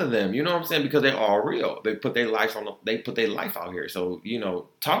bother them. You know what I'm saying? Because they're all real. They put their life out here. So,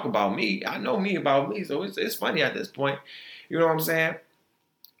 talk about me. I know me about me. So it's funny at this point. You know what I'm saying?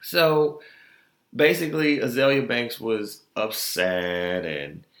 So basically, Azalea Banks was upset,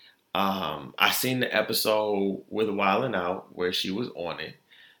 and I seen the episode with Wildin' Out where she was on it,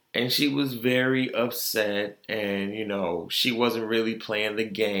 And she was very upset, and, you know, she wasn't really playing the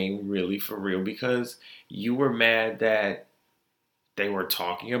game really for real because you were mad that they were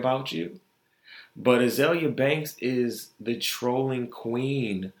talking about you. But Azalea Banks is the trolling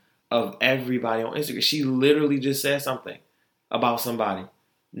queen of everybody on Instagram. She literally just said something about somebody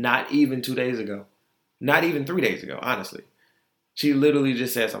not even 2 days ago. Not even 3 days ago, honestly. She literally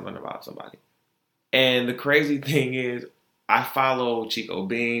just said something about somebody. And the crazy thing is, I follow Chico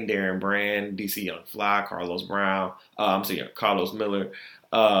Bean, Darren Brand, DC Young Fly, Carlos Brown, Carlos Miller.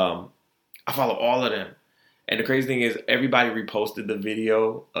 I follow all of them. And the crazy thing is, everybody reposted the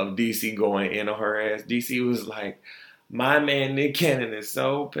video of DC going in on her ass. DC was like, my man Nick Cannon is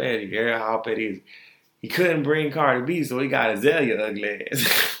so petty. Yeah, how petty is he? He couldn't bring Cardi B, so he got Azalea ugly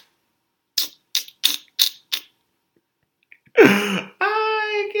ass.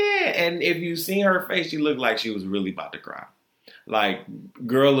 I can't. And if you seen her face, she looked like she was really about to cry. Like,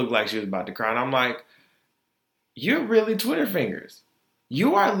 girl looked like she was about to cry. And I'm like, you're really Twitter fingers.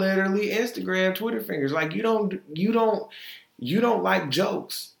 You are literally Instagram Twitter fingers. Like, you don't like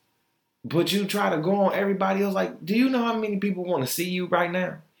jokes, but you try to go on everybody else. Like, do you know how many people want to see you right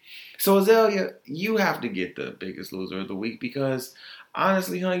now? So Azalea, you have to get the biggest loser of the week because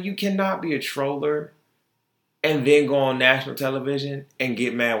honestly, honey, you cannot be a troller and then go on national television and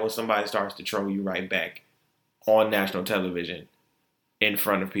get mad when somebody starts to troll you right back on national television in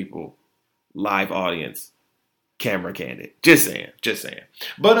front of people, live audience. Camera candid. Just saying.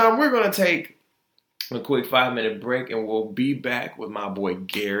 But we're going to take a quick 5-minute break and we'll be back with my boy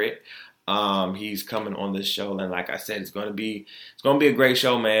Garrett. He's coming on this show, and like I said, it's gonna be a great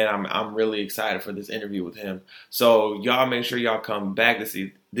show, man. I'm really excited for this interview with him. So y'all make sure y'all come back to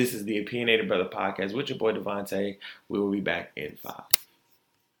see. This is the Opinionated Brother Podcast with your boy Devontae. We will be back in 5.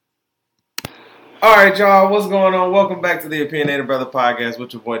 All right, y'all, what's going on? Welcome back to the Opinionated Brother Podcast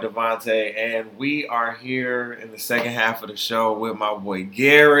with your boy Devontae, and we are here in the second half of the show with my boy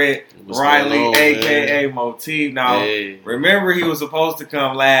Garrett Riley, a.k.a. Motif. Now, remember he was supposed to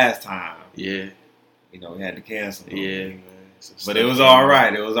come last time. Yeah. You know, we had to cancel. Yeah, man. But it was all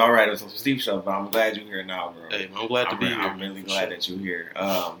right. It was some steep stuff, but I'm glad you're here now, bro. Hey, I'm glad to be here. I'm really glad that you're here.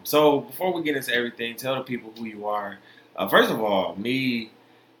 So, before we get into everything, tell the people who you are. First of all, me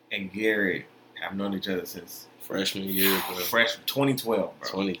and Garrett have known each other since freshman year, bro. 2012, bro.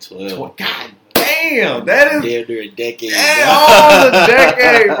 2012. God damn, that is damn near a decade. All a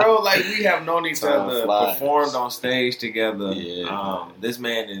decade, bro. Like, we have known each other, flies. Performed on stage together. Yeah. This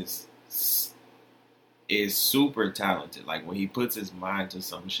man is super talented. Like, when he puts his mind to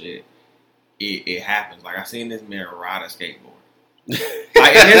some shit, it happens. Like, I seen this man ride a skateboard.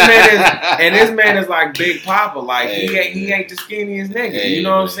 Like, and this man is like Big Papa. Like, he ain't the skinniest nigga. You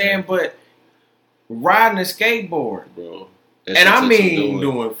know what I'm saying? But riding a skateboard, bro. And I mean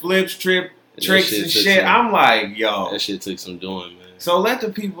doing flips, tricks and shit. I'm like, yo. That shit took some doing, man. So let the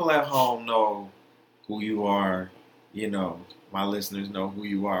people at home know who you are. You know, my listeners know who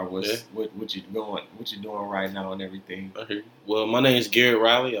you are. What you doing right now and everything. Well, my name is Garrett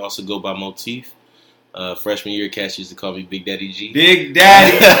Riley. I also go by Motif. Freshman year, cats used to call me Big Daddy G. Big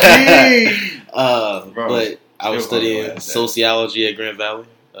Daddy G! But I was studying sociology at Grand Valley.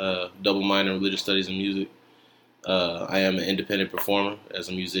 Double minor in religious studies and music. I am an independent performer as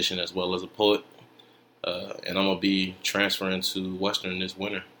a musician as well as a poet. And I'm going to be transferring to Western this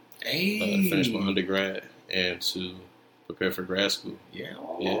winter. To finish my undergrad and to prepare for grad school. Yeah.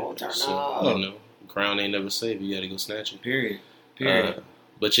 So, you know, crown ain't never safe. You got to go snatch it. Period.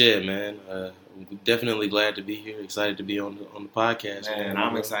 But yeah, man, definitely glad to be here. Excited to be on the podcast. Man,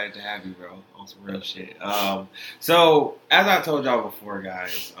 I'm excited to have you, bro, on some real shit. So, as I told y'all before,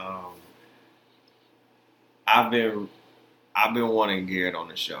 guys, I've been wanting Garrett on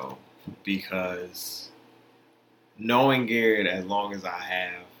the show because knowing Garrett as long as I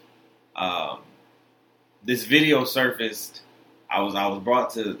have, this video surfaced. I was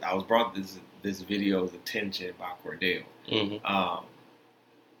brought this video's attention by Cordell. Mm-hmm.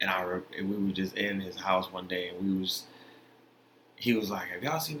 And we were just in his house one day, and he was like, "Have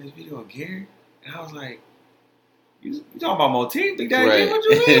y'all seen this video of Garrett?" And I was like, "You talking about Motif? Big Daddy? Right. What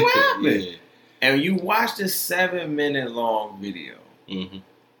you mean? What happened?" Yeah. And you watch this 7-minute long video, mm-hmm.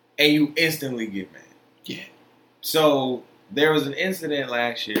 and you instantly get mad. Yeah. So there was an incident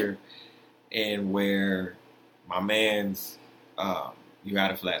last year, in where my man's you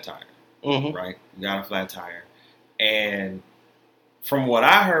got a flat tire, mm-hmm. right? You got a flat tire, and from what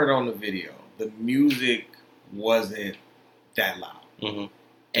I heard on the video, the music wasn't that loud. Mm-hmm.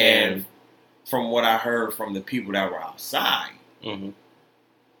 And from what I heard from the people that were outside, mm-hmm.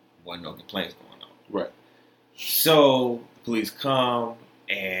 wasn't no complaints going on. Right. So the police come,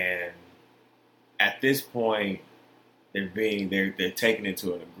 And at this point, they're taking it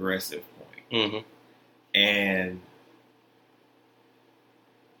to an aggressive point. Mm-hmm. And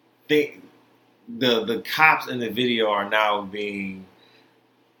the cops in the video are now being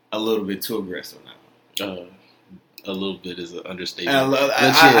a little bit too aggressive now. A little bit is an understatement.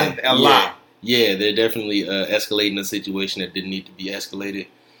 A lot. Yeah, they're definitely escalating a situation that didn't need to be escalated.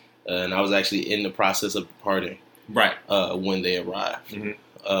 And I was actually in the process of departing when they arrived.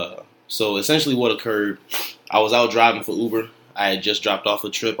 Mm-hmm. So essentially what occurred, I was out driving for Uber. I had just dropped off a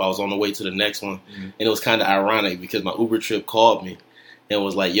trip. I was on the way to the next one. Mm-hmm. And it was kind of ironic because my Uber trip called me and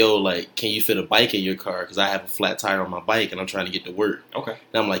was like, yo, like, can you fit a bike in your car? Because I have a flat tire on my bike and I'm trying to get to work. Okay.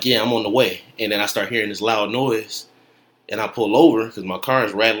 And I'm like, yeah, I'm on the way. And then I start hearing this loud noise. And I pull over because my car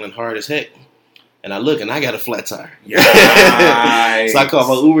is rattling hard as heck. And I look, and I got a flat tire. Nice. So I call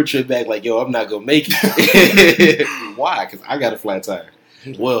my Uber trip back like, yo, I'm not going to make it. Why? Because I got a flat tire.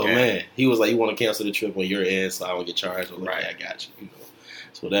 Well, man, he was like, you want to cancel the trip on your end so I don't get charged? I was like, yeah, I got you.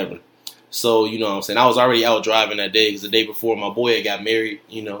 It's whatever. So, you know what I'm saying? I was already out driving that day because the day before my boy had got married,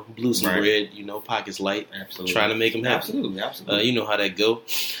 blew some bread, pockets light. Absolutely. Trying to make him happy. Absolutely. You know how that go.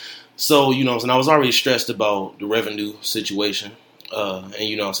 So, you know what I'm saying? I was already stressed about the revenue situation. And,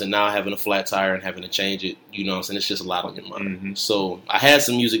 you know what I'm saying? Now having a flat tire and having to change it, you know what I'm saying? It's just a lot on your mind. Mm-hmm. So I had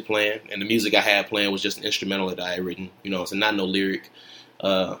some music playing, and the music I had playing was just an instrumental that I had written, you know what I'm saying? Not no lyric.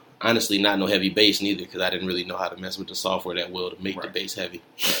 Honestly, not no heavy bass neither because I didn't really know how to mess with the software that well to make the bass heavy.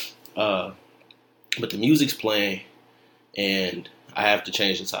 Right. But the music's playing, and I have to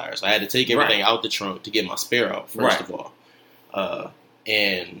change the tires. I had to take everything out the trunk to get my spare out, first of all.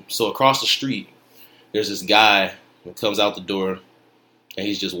 And so across the street, there's this guy that comes out the door, and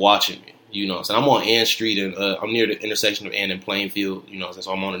he's just watching me. You know what I'm saying? I'm on Ann Street, and I'm near the intersection of Ann and Plainfield. You know what I'm saying?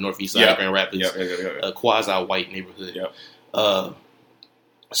 So I'm on the northeast side of Grand Rapids, a quasi-white neighborhood.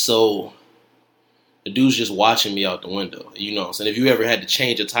 So the dude's just watching me out the window. You know what I'm saying? If you ever had to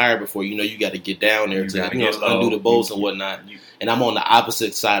change a tire before, you got to get down there to undo the bolts and whatnot. And I'm on the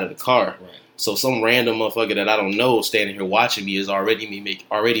opposite side of the car. Right. So some random motherfucker that I don't know standing here watching me is already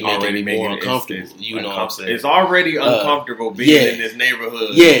making me more uncomfortable. You know what I'm saying? It's already uncomfortable being in this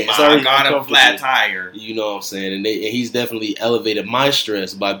neighborhood. Yeah, it's already I got a flat tire. You know what I'm saying? And he's definitely elevated my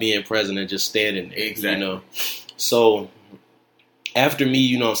stress by being present and just standing there. Exactly. So after me,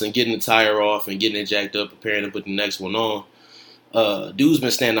 you know what I'm saying, getting the tire off and getting it jacked up, preparing to put the next one on, dude's been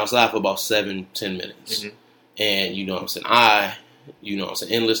standing outside for about 7-10 minutes. Mm-hmm. And, you know what I'm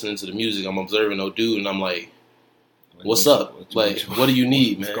saying, in listening to the music, I'm observing no dude, and I'm like, what's up? What do you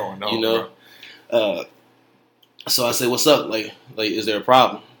need, man? What's going on, so I say, what's up? Like, is there a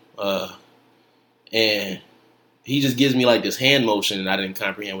problem? And he just gives me like this hand motion, and I didn't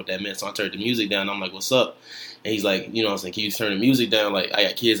comprehend what that meant. So I turned the music down. I'm like, what's up? And he's like, you know what I'm saying, can you turn the music down? Like, I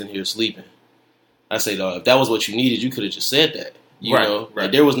got kids in here sleeping. I say, dog, if that was what you needed, you could have just said that. You know,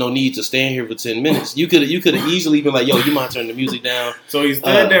 like there was no need to stand here for 10 minutes. You could have easily been like, yo, you might turn the music down. So he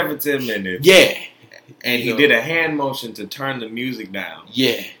stood there for 10 minutes. Yeah. And he did a hand motion to turn the music down.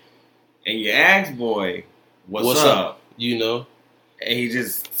 Yeah. And you asked, boy, what's up? You know? And he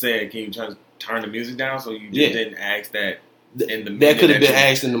just said, can you turn the music down? So you just didn't ask that in the that could have been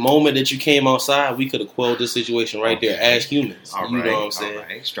asked in the moment that you came outside. We could have quelled this situation right there as humans. You know what I'm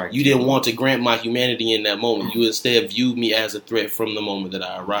saying? You didn't want to grant my humanity in that moment. You instead viewed me as a threat from the moment that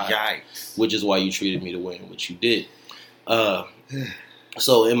I arrived. Yikes. Which is why you treated me the way in which you did.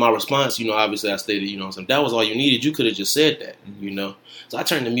 So in my response, obviously I stated, if that was all you needed, you could have just said that, So I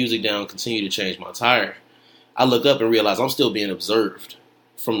turned the music down and continued to change my tire. I look up and realize I'm still being observed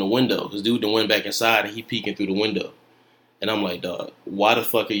from the window. This dude then went back inside and he peeking through the window. And I'm like, dog, why the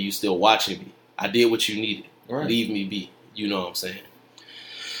fuck are you still watching me? I did what you needed. Right. Leave me be. You know what I'm saying?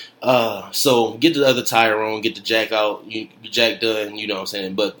 So get the other tire on, get the jack out, the jack done, you know what I'm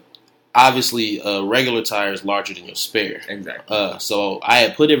saying? But obviously, a regular tire is larger than your spare. Exactly. So I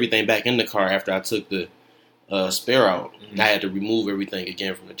had put everything back in the car after I took the spare out. Mm-hmm. I had to remove everything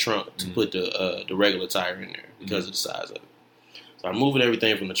again from the trunk to put the regular tire in there because of the size of it. So I'm moving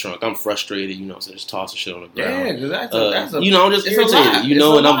everything from the trunk. I'm frustrated, so just tossing shit on the ground. Yeah, because that's a I'm just irritated,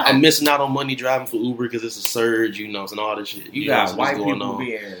 and I'm missing out on money driving for Uber because it's a surge, and all this shit. You got white people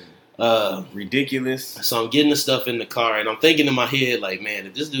being ridiculous. So I'm getting the stuff in the car, and I'm thinking in my head, like, man,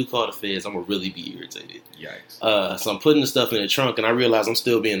 if this dude called the feds, I'm going to really be irritated. Yikes. So I'm putting the stuff in the trunk, and I realize I'm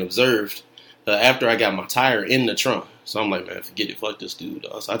still being observed after I got my tire in the trunk. So I'm like, man, forget it. Fuck this dude.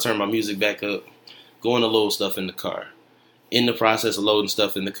 So I turn my music back up, going to load stuff in the car. In the process of loading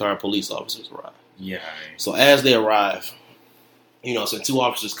stuff in the car, police officers arrive. Yeah. So as they arrive, so two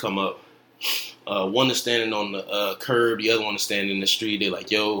officers come up. One is standing on the curb, the other one is standing in the street. They're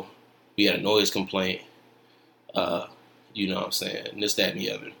like, yo, we had a noise complaint. You know what I'm saying? And this, that, and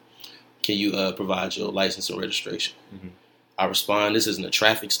the other. Can you provide your license and registration? Mm-hmm. I respond, this isn't a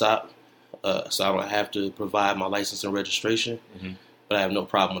traffic stop, so I don't have to provide my license and registration, but I have no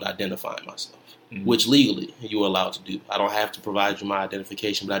problem with identifying myself, which legally you are allowed to do. I don't have to provide you my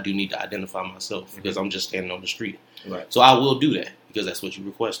identification, but I do need to identify myself because I'm just standing on the street. Right. So I will do that because that's what you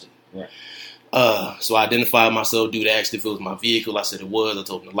requested. Right. So I identified myself. Dude asked if it was my vehicle. I said it was. I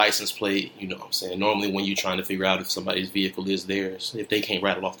told him the license plate. You know what I'm saying? Normally when you're trying to figure out if somebody's vehicle is theirs, if they can't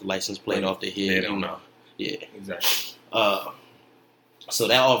rattle off the license plate off their head, you know. Yeah. Exactly. So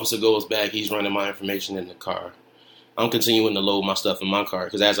that officer goes back. He's running my information in the car. I'm continuing to load my stuff in my car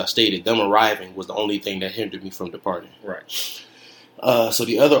because, as I stated, them arriving was the only thing that hindered me from departing. Right. So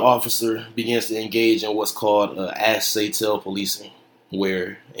the other officer begins to engage in what's called ask, say, tell policing,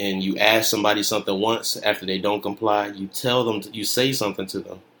 where and you ask somebody something once, after they don't comply, you tell them, you say something to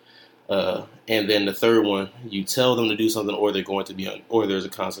them, and then the third one, you tell them to do something, or they're going to be or there's a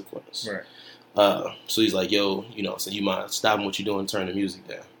consequence. Right. So he's like, yo, you know, so you mind stopping what you're doing, turn the music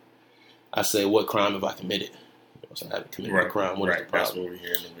down. I say, what crime have I committed? You know, so I haven't committed a crime. What is the problem?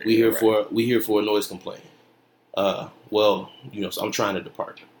 That's what we here for a noise complaint. Well, you know, so I'm trying to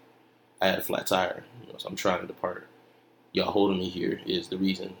depart. I had a flat tire, you know, so I'm trying to depart. Y'all holding me here is the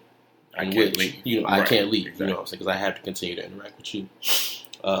reason I can't leave. You know, I can't leave. Exactly. You know what I'm saying? Because I have to continue to interact with you.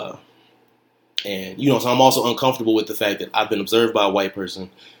 And, you know, so I'm also uncomfortable with the fact that I've been observed by a white person.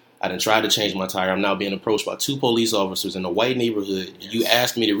 I done tried to change my tire. I'm now being approached by 2 police officers in a white neighborhood. Yes. You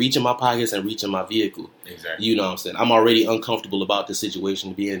ask me to reach in my pockets and reach in my vehicle. Exactly. You know what I'm saying? I'm already uncomfortable about the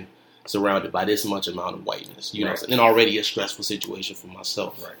situation, being surrounded by this much amount of whiteness. You know what I'm saying? And already a stressful situation for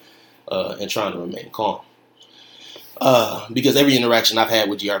myself. Right. And trying to remain calm. Because every interaction I've had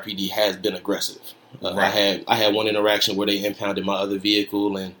with GRPD has been aggressive. I had one interaction where they impounded my other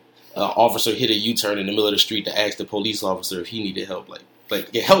vehicle, and an officer hit a U-turn in the middle of the street to ask the police officer if he needed help.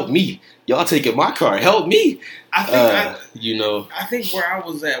 Like, help me! Y'all taking my car. Help me! I think where I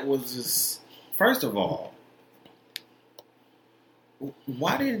was at was just, first of all,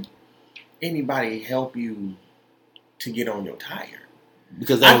 why didn't anybody help you to get on your tire?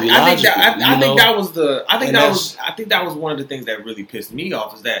 Because I think that was one of the things that really pissed me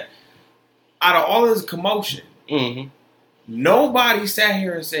off, is that out of all this commotion, nobody sat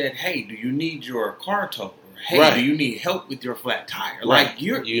here and said, "Hey, do you need your car towed?" Or, "Hey, do you need help with your flat tire?" Right.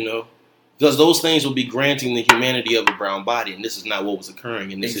 Like because those things will be granting the humanity of a brown body, and this is not what was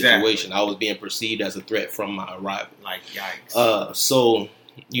occurring in this situation. I was being perceived as a threat from my arrival. Like, yikes. So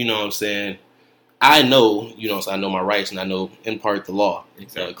you know what I'm saying. I know, so I know my rights, and I know, in part, the law,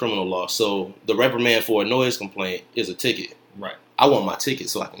 criminal law. So the reprimand for a noise complaint is a ticket. Right. I want my ticket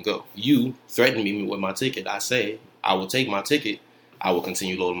so I can go. You threaten me with my ticket. I say, I will take my ticket. I will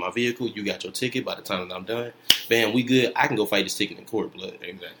continue loading my vehicle. You got your ticket. By the time that I'm done, bam, we good. I can go fight this ticket in court, blood.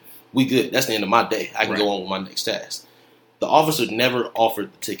 Exactly. We good. That's the end of my day. I can go on with my next task. The officer never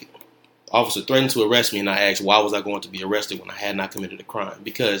offered the ticket. Officer threatened to arrest me, and I asked, why was I going to be arrested when I had not committed a crime?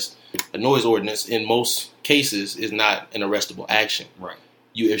 Because a noise ordinance, in most cases, is not an arrestable action. Right.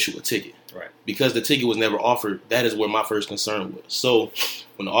 You issue a ticket. Right. Because the ticket was never offered, that is where my first concern was. So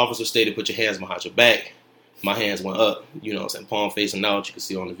when the officer stated, put your hands behind your back, my hands went up, palm facing out. You can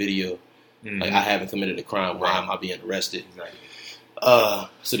see on the video, like, I haven't committed a crime. Why am I being arrested? Exactly.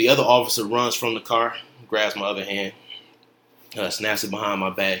 So the other officer runs from the car, grabs my other hand, snaps it behind my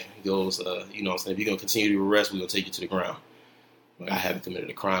back, goes, if you're going to continue to arrest, we're going to take you to the ground. Like, I haven't committed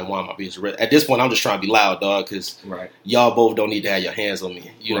a crime. Why am I being arrested? At this point, I'm just trying to be loud, dog, because y'all both don't need to have your hands on me.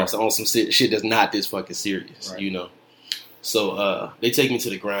 You know, on some shit that's not this fucking serious, So they take me to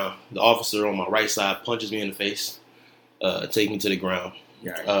the ground. The officer on my right side punches me in the face, take me to the ground.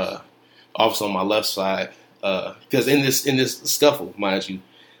 Officer on my left side, because in this scuffle, mind you,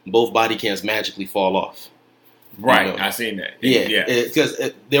 both body cams magically fall off. Right, I seen that. Yeah,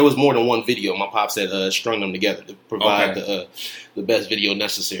 because there was more than one video. My pops had strung them together to provide the best video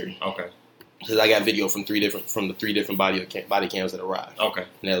necessary. Okay, because I got video from the three different body cams that arrived. Okay,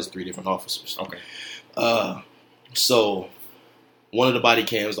 and that was 3 different officers. Okay, so one of the body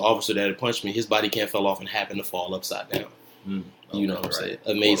cams, the officer that had punched me, his body cam fell off and happened to fall upside down. You know what I'm saying?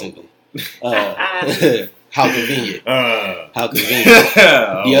 Amazingly. How convenient. How convenient.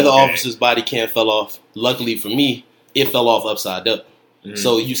 The other officer's body cam fell off. Luckily for me, it fell off upside up.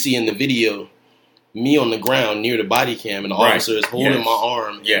 So you see in the video, me on the ground near the body cam, and the officer is holding my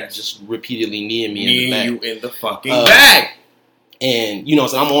arm and just repeatedly kneeing me in the back. You in the fucking back. And,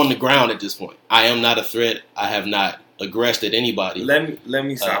 so I'm on the ground at this point. I am not a threat. I have not aggressed at anybody. Let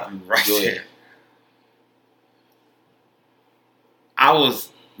me stop you right there. I was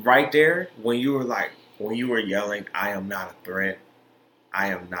right there when you were yelling, "I am not a threat. I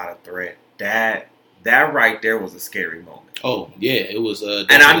am not a threat." That right there was a scary moment. Oh yeah, it was.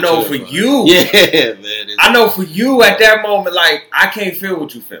 And I know for you, yeah, man. I know for you at that moment, like I can't feel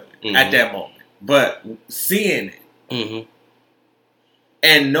what you feeling at that moment, but seeing it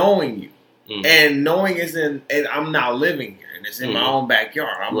and knowing you, and knowing it's in, and I'm not living here, and it's in my own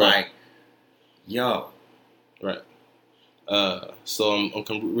backyard. I'm like, yo, right. So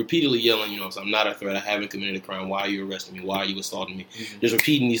I'm repeatedly yelling, so I'm not a threat. I haven't committed a crime. Why are you arresting me? Why are you assaulting me? Just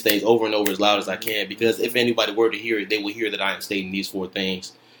repeating these things over and over as loud as I can, because if anybody were to hear it, they will hear that I am stating these 4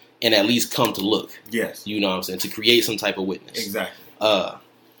 things and at least come to look. Yes. You know what I'm saying? To create some type of witness. Exactly.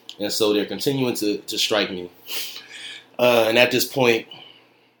 And so they're continuing to strike me. And at this point,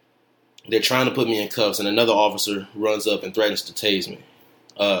 they're trying to put me in cuffs, and another officer runs up and threatens to tase me.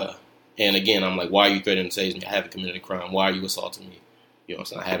 And again, I'm like, why are you threatening to tase me? I haven't committed a crime. Why are you assaulting me? You know what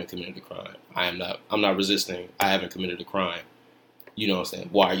I'm saying? I haven't committed a crime. I'm not resisting. I haven't committed a crime. You know what I'm saying?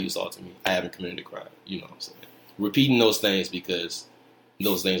 Why are you assaulting me? I haven't committed a crime. You know what I'm saying? Repeating those things because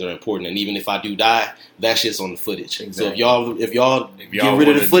those things are important. And even if I do die, that shit's on the footage. Exactly. So if y'all get rid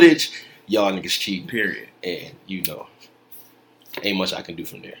of the footage, y'all niggas cheating. Period. And ain't much I can do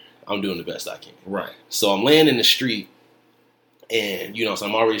from there. I'm doing the best I can. Right. So I'm laying in the street. And, so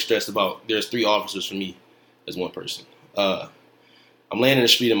I'm already stressed about, there's 3 officers for me as one person. I'm laying in the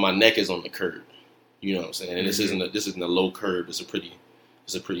street and my neck is on the curb. You know what I'm saying? And this isn't a low curb. It's a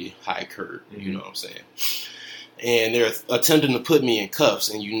pretty high curb. You know what I'm saying? And they're attempting to put me in cuffs.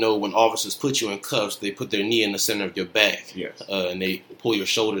 And when officers put you in cuffs, they put their knee in the center of your back. Yes. And they pull your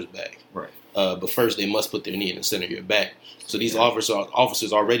shoulders back. Right. But first they must put their knee in the center of your back. So these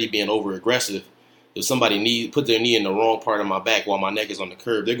officers already being over aggressive. If somebody put their knee in the wrong part of my back while my neck is on the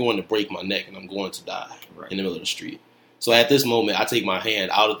curb, they're going to break my neck and I'm going to die in the middle of the street. So at this moment, I take my hand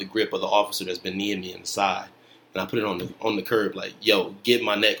out of the grip of the officer that's been kneeing me in the side, and I put it on the curb like, yo, get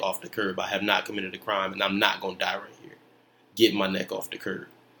my neck off the curb. I have not committed a crime, and I'm not going to die right here. Get my neck off the curb.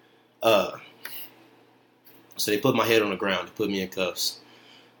 So they put my head on the ground. They put me in cuffs.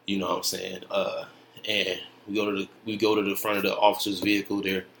 You know what I'm saying? And we go to the front of the officer's vehicle.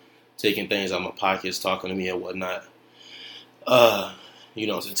 They're taking things out of my pockets, talking to me and whatnot. So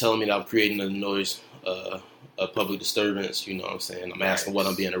telling me that I'm creating a noise, a public disturbance. You know what I'm saying? I'm asking what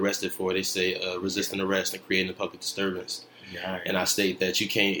I'm being arrested for. They say resisting arrest and creating a public disturbance. And I state that you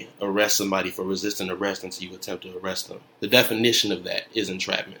can't arrest somebody for resisting arrest until you attempt to arrest them. The definition of that is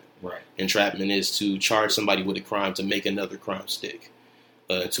entrapment. Right. Entrapment is to charge somebody with a crime to make another crime stick,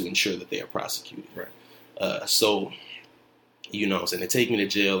 to ensure that they are prosecuted. Right. So, you know what I'm saying? They take me to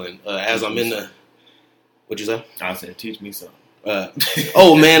jail, and as I'm in the... What'd you say? I said, teach me something.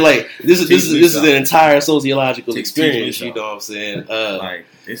 Oh man, like this is an entire sociological experience. You know what I'm saying?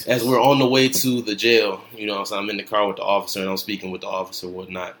 As we're on the way to the jail, you know what I'm saying? I'm in the car with the officer and I'm speaking with the officer and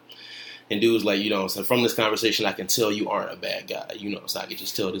whatnot. And dude's like, you know what I'm saying? From this conversation, I can tell you aren't a bad guy. You know what I'm saying? I can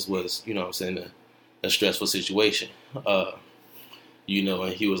just tell this was, you know what I'm saying, a stressful situation. And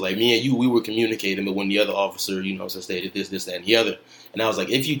he was like, me and you, we were communicating, but when the other officer, you know what I'm saying, stated this, that, and the other. And I was like,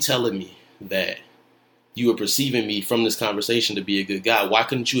 if you telling me that you were perceiving me from this conversation to be a good guy, why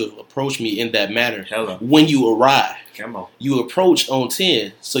couldn't you have approached me in that manner when you arrived? Come on. You approached on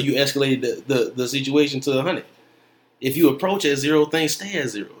 10, so you escalated the situation to 100. If you approach at 0, things stay at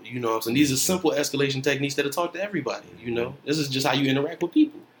 0. You know what I'm saying? These are simple escalation techniques that talk to everybody, you know? This is just how you interact with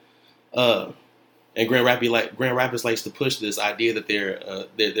people. And Grand Rapids likes to push this idea that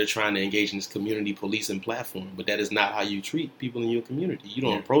they're trying to engage in this community policing platform, but that is not how you treat people in your community. You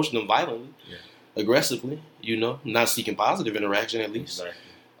don't approach them violently. Yeah. Aggressively, you know, not seeking positive interaction at least.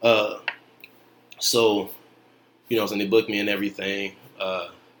 Exactly. So, you know what I'm saying, they booked me and everything.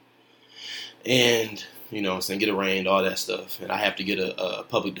 And, you know what I'm saying, get arraigned, all that stuff. And I have to get a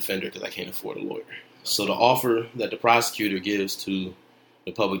public defender because I can't afford a lawyer. So the offer that the prosecutor gives to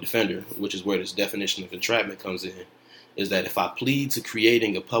the public defender, which is where this definition of entrapment comes in, is that if I plead to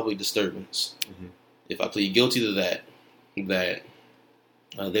creating a public disturbance, if I plead guilty to that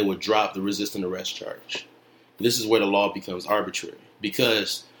they would drop the resisting arrest charge. This is where the law becomes arbitrary.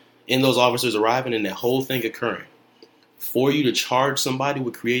 Because in those officers arriving and that whole thing occurring, for you to charge somebody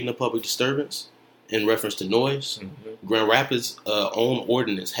with creating a public disturbance in reference to noise, Grand Rapids' own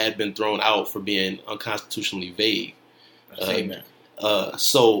ordinance had been thrown out for being unconstitutionally vague.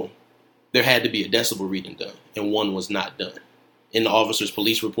 So there had to be a decibel reading done, and one was not done. In the officers'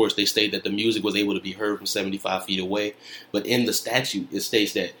 police reports, they state that the music was able to be heard from 75 feet away. But in the statute, it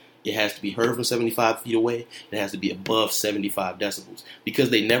states that it has to be heard from 75 feet away. And it has to be above 75 decibels. Because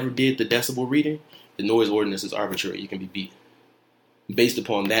they never did the decibel reading, the noise ordinance is arbitrary. You can be beaten. based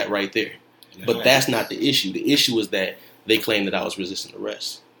upon that right there. But that's not the issue. The issue is that they claim that I was resisting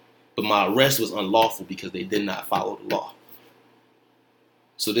arrest. But my arrest was unlawful because they did not follow the law.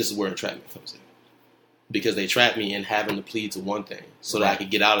 So this is where entrapment comes in. Because they trapped me in having to plead to one thing so that I could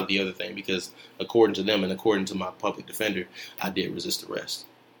get out of the other thing. Because according to them and according to my public defender, I did resist arrest.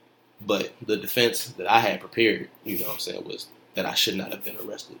 But the defense that I had prepared, was that I should not have been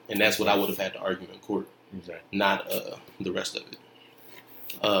arrested. And that's what I would have had to argue in court, not the rest of it.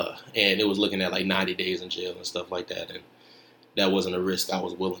 And it was looking at like 90 days in jail and stuff like that. And that wasn't a risk I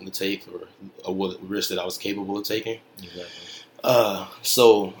was willing to take or a risk that I was capable of taking.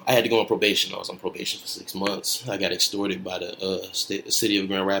 So I had to go on probation. I was on probation for 6 months. I got extorted by the city of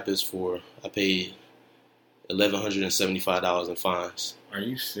Grand Rapids I paid $1,175 in fines. Are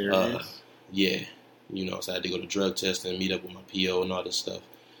you serious? Yeah. So I had to go to drug testing and meet up with my PO and all this stuff.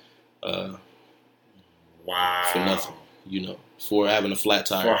 Wow. For nothing, for having a flat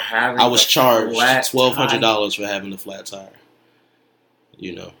tire. I was charged $1,200 for having a flat tire.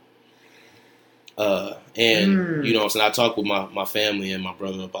 And I talk with my family and my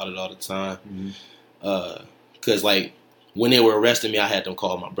brother about it all the time. Because when they were arresting me, I had them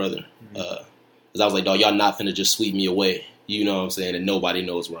call my brother. Because I was like, dog, y'all not finna just sweep me away. You know what I'm saying? And nobody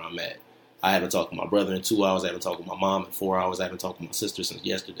knows where I'm at. I haven't talked to my brother in 2 hours. I haven't talked with my mom in 4 hours. I haven't talked to my sister since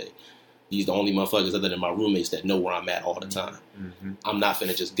yesterday. These are the only motherfuckers other than my roommates that know where I'm at all the time. I'm not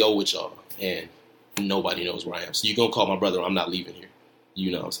finna just go with y'all and nobody knows where I am. So you're gonna call my brother, I'm not leaving here.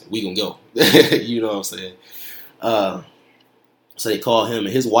 You know what I'm saying? We gonna go. You know what I'm saying? So they call him,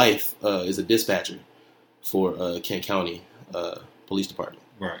 and his wife is a dispatcher for Kent County Police Department.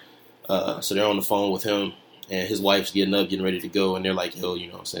 Right. So they're on the phone with him, and his wife's getting up, getting ready to go, and they're like, yo, you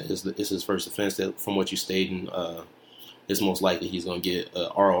know what I'm saying? It's his first offense from what you stated. It's most likely he's going to get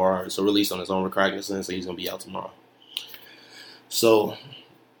ROR, so released on his own recognizance, so he's going to be out tomorrow. So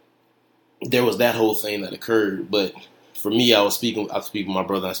there was that whole thing that occurred, but for me, I speak with my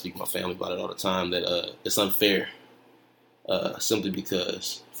brother, I speak with my family about it all the time, that it's unfair, simply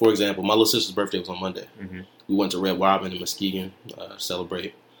because, for example, my little sister's birthday was on Monday. We went to Red Robin in Muskegon to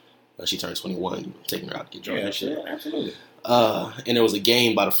celebrate. She turned 21, taking her out to get drunk and shit. Yeah, absolutely. And there was a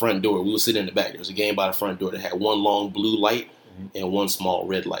game by the front door. We were sitting in the back. There was a game by the front door that had one long blue light and one small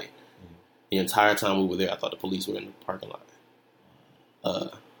red light. The entire time we were there, I thought the police were in the parking lot.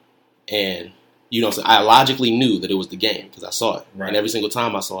 And, so I logically knew that it was the game because I saw it. Right. And every single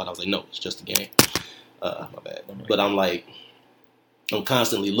time I saw it, I was like, no, it's just a game. My bad. But I'm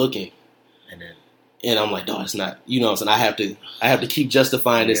constantly looking. And I'm like, no, it's not. And I have to keep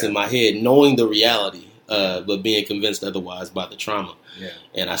justifying this in my head, knowing the reality, but being convinced otherwise by the trauma. Yeah.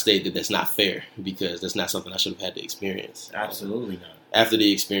 And I state that that's not fair because that's not something I should have had to experience. Absolutely not. After the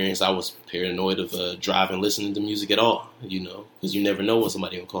experience, I was paranoid of driving, listening to music at all, because you never know when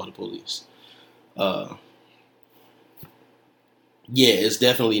somebody will call the police. It's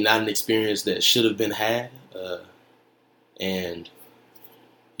definitely not an experience that should have been had. And,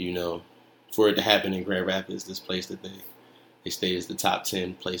 for it to happen in Grand Rapids, this place that they state is the top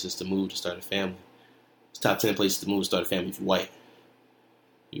 10 places to move to start a family. It's top 10 places to move to start a family if you're white.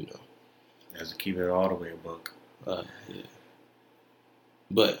 Has to keep it all the way a buck. Yeah.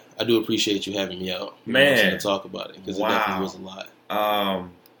 But I do appreciate you having me out, man, to talk about it because it definitely was a lot.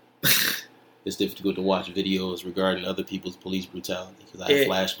 It's difficult to watch videos regarding other people's police brutality because I have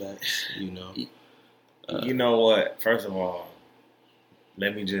flashbacks. You know what? First of all,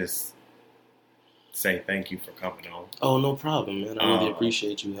 let me just say thank you for coming on. Oh, no problem, man. I really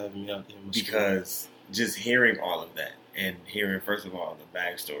appreciate you having me out there. Because just hearing all of that and hearing, first of all, the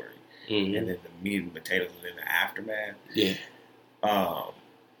backstory and then the meat and potatoes and then the aftermath. Yeah.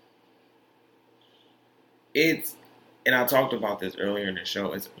 And I talked about this earlier in the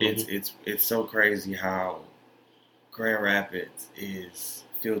show. It's so crazy how Grand Rapids is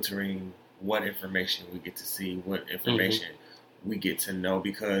filtering what information we get to see, what information we get to know.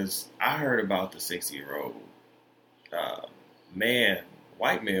 Because I heard about the 60-year-old man,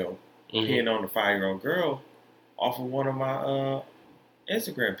 white male, peeing on the 5-year-old girl off of one of my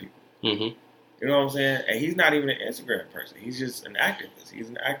Instagram people. You know what I'm saying? And he's not even an Instagram person. He's just an activist. He's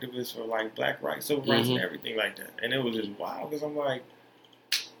an activist for like black rights, civil rights, and everything like that. And it was just wild because I'm like,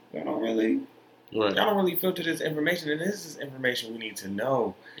 y'all don't really filter this information, and this is information we need to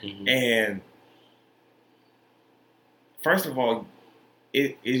know. And first of all,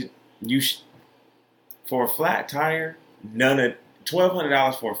 for a flat tire,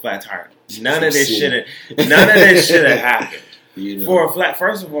 $1,200 for a flat tire. None of this should have happened. For a flat,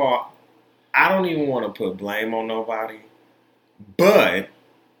 first of all, I don't even want to put blame on nobody, but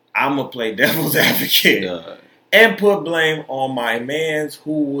I'm going to play devil's advocate and put blame on my mans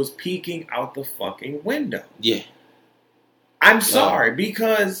who was peeking out the fucking window. Yeah. I'm sorry,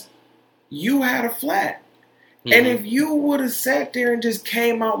 because you had a flat. Mm-hmm. And if you would have sat there and just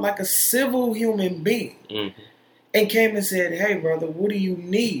came out like a civil human being and came and said, hey, brother, what do you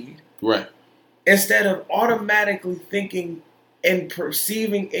need? Right. Instead of automatically thinking and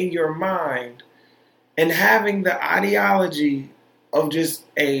perceiving in your mind and having the ideology of just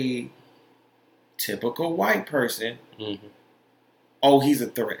a typical white person, oh, he's a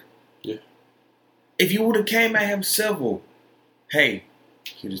threat. Yeah. If you would have came at him civil, hey,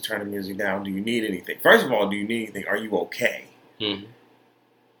 you just turn the music down. Do you need anything? First of all, do you need anything? Are you okay?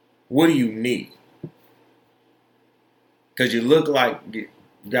 What do you need? Because you look like you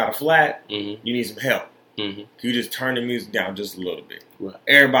got a flat. You need some help. You just turn the music down just a little bit. Right.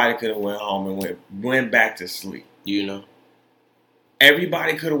 Everybody could have went home and went back to sleep. You know.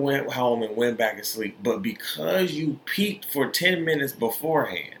 Everybody could have went home and went back to sleep. But because you peeked for 10 minutes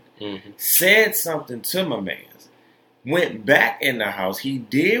beforehand, said something to my man, went back in the house, he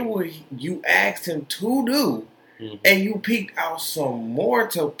did what you asked him to do, and you peeked out some more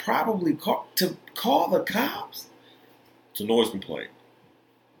to probably call the cops. It's a noise complaint.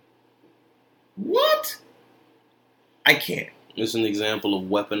 What? I can't. It's an example of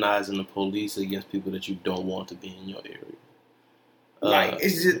weaponizing the police against people that you don't want to be in your area.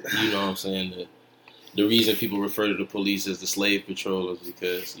 It's just, you know what I'm saying? The reason people refer to the police as the slave patrol is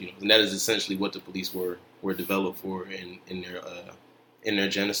because, and that is essentially what the police were developed for in their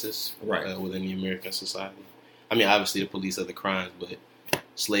genesis, right, within the American society. I mean, obviously the police are the crimes, but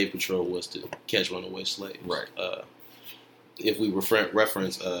slave patrol was to catch runaway slaves. Right. If we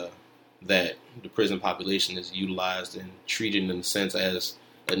reference that the prison population is utilized and treated in a sense as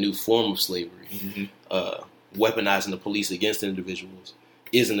a new form of slavery, weaponizing the police against individuals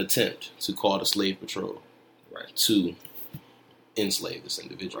is an attempt to call the slave patrol to enslave this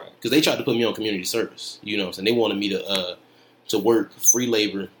individual. Because they tried to put me on community service. You know what I'm saying? They wanted me to work free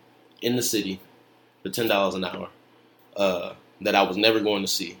labor in the city for $10 an hour that I was never going to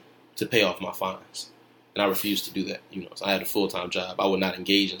see to pay off my fines. And I refused to do that. So I had a full-time job. I would not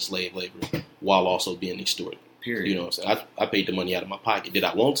engage in slave labor while also being extorted. Period. You know what I'm saying? I paid the money out of my pocket. Did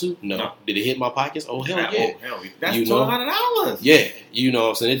I want to? No. Did it hit my pockets? Oh, hell yeah. Oh, hell yeah. That's $1,200. Yeah. You know what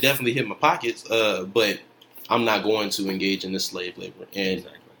I'm saying? It definitely hit my pockets. But I'm not going to engage in this slave labor. And,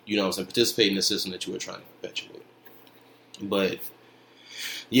 you know what I'm saying, participate in the system that you were trying to perpetuate. But,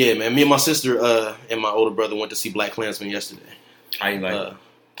 yeah, man, me and my sister and my older brother went to see Black Klansman yesterday. How you like it?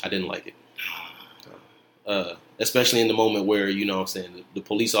 I didn't like it. Especially in the moment where, you know what I'm saying, the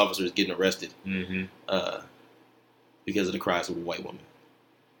police officer is getting arrested. Because of the cries of a white woman.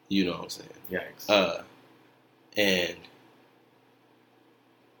 You know what I'm saying? Yikes. And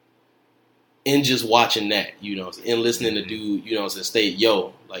in just watching that, you know, and listening to dude, you know, state,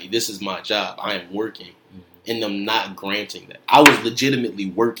 yo, like, this is my job. I am working. And them not granting that. I was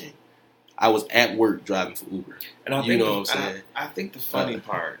legitimately working. I was at work driving for Uber. And I think what I'm saying? I think the funny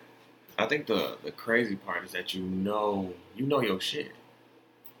part, I think the crazy part is that you know your shit.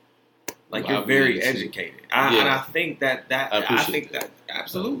 Like, you're very educated. And I think that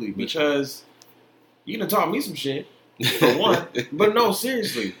absolutely, because you done taught me some shit, for one. But no,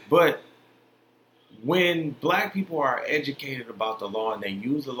 seriously. But when black people are educated about the law and they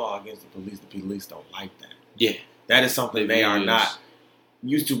use the law against the police don't like that. Yeah. That is something they are not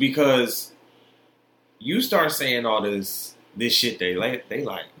used to, because you start saying all this shit they like,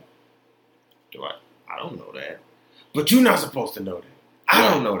 I don't know that. But you're not supposed to know that. I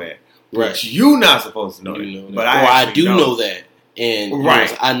don't know that. Right. You're not supposed to know that. But I do know that. And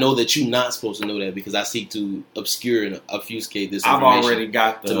I know that you're not supposed to know that because I seek to obscure and obfuscate this information. I've already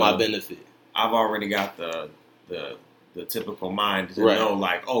got to my benefit. I've already got the typical mind to know,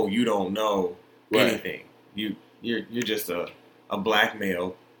 like, oh, you don't know anything. You're just a black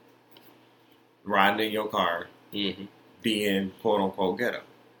male riding in your car, being quote unquote ghetto.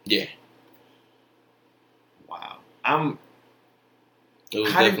 Yeah. Wow. It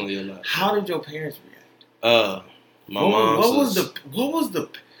was definitely a lot. How did your parents react? My mom. What was the?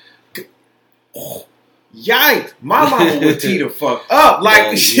 Oh, yikes! My mama would tee the fuck up.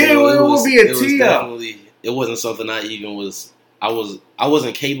 Like, shit, it would be a tee up. It wasn't something I even was. I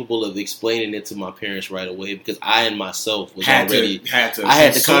wasn't capable of explaining it to my parents right away because I and myself was I had to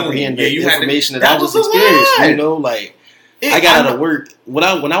comprehend the information that I just experienced. You know, like I got out of work when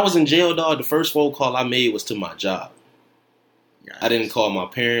I was in jail, dog. The first phone call I made was to my job. I didn't call my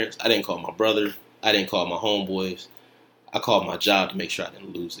parents. I didn't call my brother. I didn't call my homeboys. I called my job to make sure I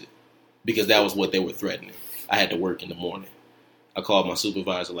didn't lose it because that was what they were threatening. I had to work in the morning. I called my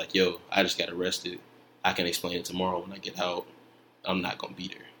supervisor like, yo, I just got arrested. I can explain it tomorrow when I get out. I'm not going to be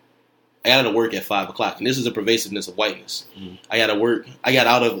there. I got to work at 5 o'clock. And this is the pervasiveness of whiteness. Mm-hmm. I got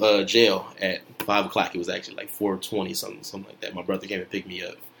out of jail at 5 o'clock. It was actually like 4:20, something like that. My brother came and picked me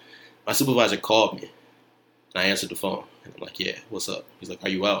up. My supervisor called me. And I answered the phone. And I'm like, yeah, what's up? He's like, are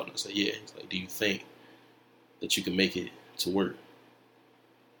you out? And I said, yeah. He's like, do you think that you can make it to work?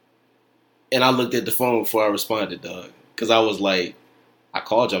 And I looked at the phone before I responded, dog. Because I was like, I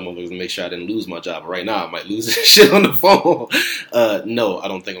called y'all motherfuckers to make sure I didn't lose my job. But right now, I might lose this shit on the phone. No, I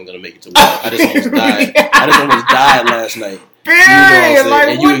don't think I'm going to make it to work. I just almost died. I just almost died last night. You know what I'm saying? Like,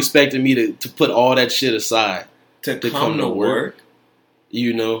 and you expected me to put all that shit aside to come to work?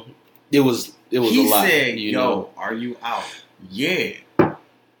 You know? It was a lot. He said, yo, are you out? Yeah.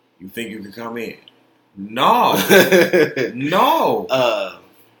 You think you can come in? No. No.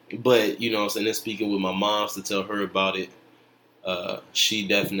 But, you know what I'm saying, then speaking with my moms to tell her about it, she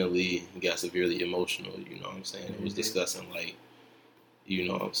definitely got severely emotional, you know what I'm saying? It was discussing, like, you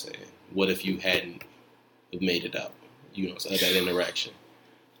know what I'm saying, what if you hadn't made it out, you know what I'm saying, that interaction.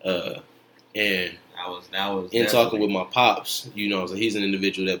 And that was in talking with my pops, you know what I'm saying, he's an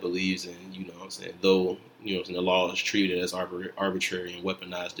individual that believes in, you know what I'm saying, though, you know what I'm saying, the law is treated as arbitrary and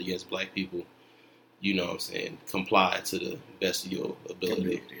weaponized against black people, you know what I'm saying, comply to the best of your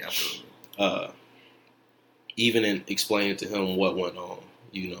ability. Absolutely. Even in explaining to him what went on,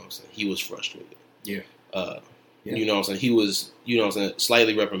 you know what I'm saying, he was frustrated. Yeah. You know what I'm saying, he was, you know what I'm saying,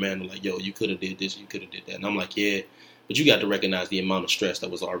 slightly reprimanded, like, yo, you could have did this, you could have did that. And I'm like, yeah, but you got to recognize the amount of stress that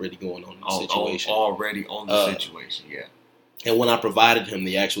was already going on in the situation. Already on the situation, yeah. And when I provided him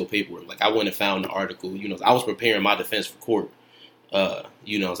the actual paperwork, like, I went and found the article, you know, I was preparing my defense for court.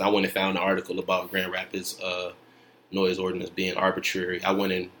 You know, so I went and found an article about Grand Rapids noise ordinance being arbitrary. I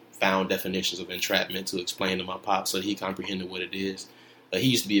went and found definitions of entrapment to explain to my pop so he comprehended what it is. He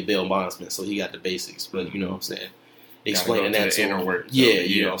used to be a bail bondsman, so he got the basics. But, you know what I'm saying, explaining that to him. Work, yeah,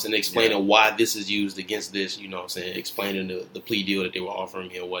 you know what I'm saying, explaining why this is used against this, you know what I'm saying, explaining the plea deal that they were offering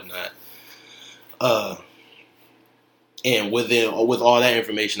me and whatnot. And with all that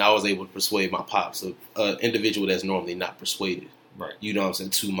information, I was able to persuade my pops, an individual that's normally not persuaded. Right. You know what I'm saying,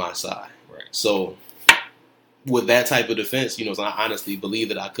 to my side. Right. So, with that type of defense, you know, so I honestly believe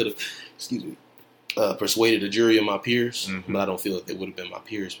that I could have, persuaded a jury of my peers, but I don't feel that they would have been my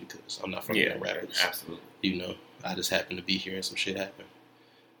peers because I'm not from Grand Rapids. Absolutely. You know, I just happened to be here and some shit happened.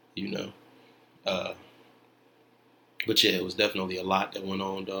 You know. But yeah, it was definitely a lot that went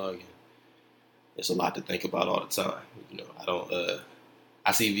on, dog. And it's a lot to think about all the time. You know,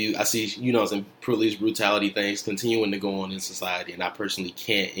 I see, you know, some police brutality things continuing to go on in society, and I personally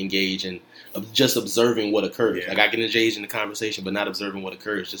can't engage in just observing what occurs. Yeah. Like, I can engage in the conversation, but not observing what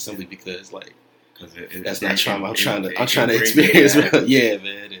occurs, just simply because, like, that's not trauma. I'm trying to experience. Yeah,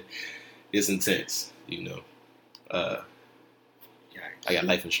 man, it's intense. You know, I got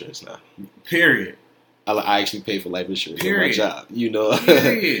life insurance now. Period. I actually pay for life insurance in my job, you know,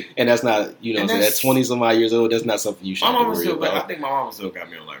 and that's not, you know, so at 20 some odd years old, that's not something you should worry about. I think my mama still got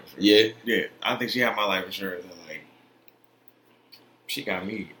me on life insurance. Yeah, I think she had my life insurance, and like, she got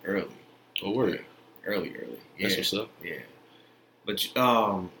me early. Oh, word, early. Yeah. That's what's up. Yeah, but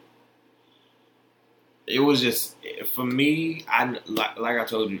it was just for me. Like I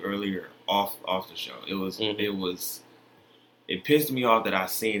told you earlier off the show. It pissed me off that I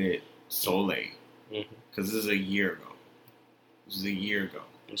seen it so late. Because this is a year ago.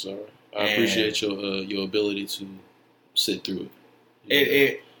 That's all right. I appreciate your ability to sit through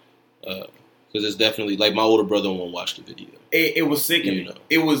it. Because it's definitely, like, my older brother won't watch the video. It was sickening. You know?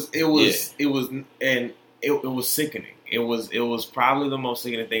 It was sickening. It was probably the most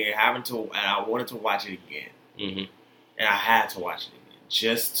sickening thing. And I wanted to watch it again. And I had to watch it again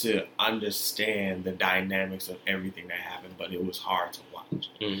just to understand the dynamics of everything that happened. But it was hard to watch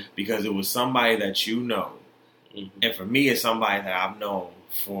because it was somebody that you know, and for me, it's somebody that I've known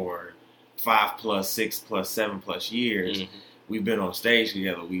for 5+, 6+, 7+ years. We've been on stage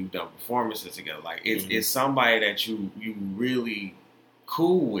together. We've done performances together. Like, it's somebody that you really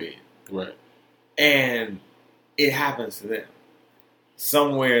cool with, right? And it happens to them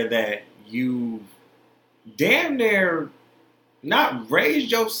somewhere that you damn near not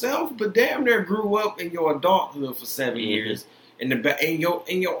raised yourself, but damn near grew up in your adulthood for 7 years in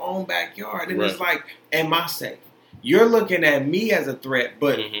your own backyard. And it's like, am I safe? You're looking at me as a threat,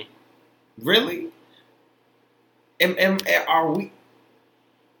 but really? Are we?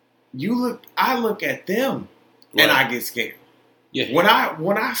 I look at them and I get scared. Yeah.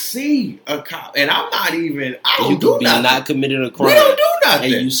 When I see a cop, and I'm not even, I don't do nothing. Not committing a crime. We don't do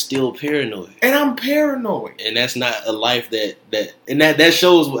nothing. And you still paranoid. And I'm paranoid. And that's not a life that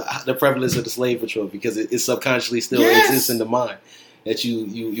shows the prevalence of the slave patrol, because it subconsciously still exists in the mind. That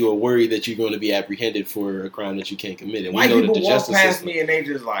you are worried that you're going to be apprehended for a crime that you can't commit. And white people walk past me and they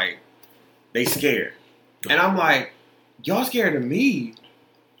just like, they scared. And I'm like, y'all scared of me.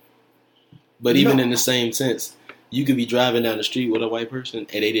 But even in the same sense, you could be driving down the street with a white person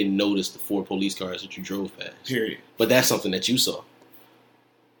and they didn't notice the 4 police cars that you drove past. Period. But that's something that you saw.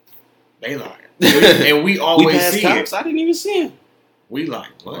 They lying. And we always see cops. it. I didn't even see him. We like,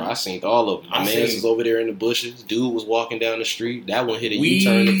 what? Bro, I seen all of them. My man was over there in the bushes. Dude was walking down the street. That one hit a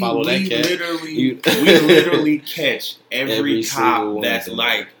U-turn to follow that cat. We literally catch every cop that's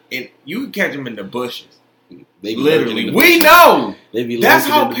like, you can catch them in the bushes. They literally, we know. That's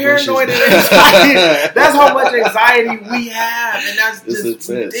how paranoid and anxiety. That's how much anxiety we have, and that's just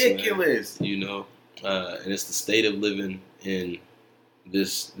ridiculous. Man. You know, and it's the state of living in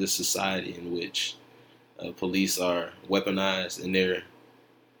this society in which police are weaponized and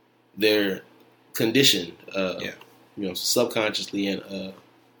they're conditioned, subconsciously and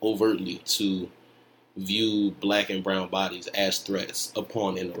overtly to view black and brown bodies as threats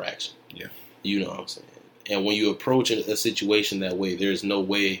upon interaction. Yeah, you know what I'm saying. And when you approach a situation that way, there's no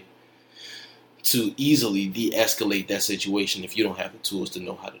way to easily de-escalate that situation if you don't have the tools to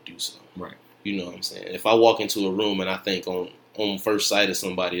know how to do so. Right. You know what I'm saying? If I walk into a room and I think on first sight of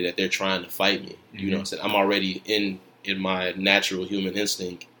somebody that they're trying to fight me, you know what I'm saying? I'm already in my natural human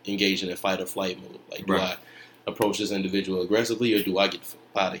instinct engaged in a fight or flight mode. Like, do I approach this individual aggressively or do I get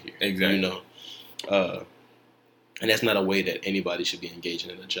out of here? Exactly. You know? And that's not a way that anybody should be engaging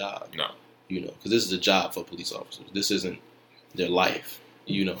in a job. No. You know, because this is a job for police officers. This isn't their life,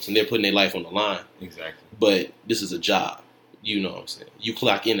 you know. So they're putting their life on the line. Exactly. But this is a job, you know what I'm saying. You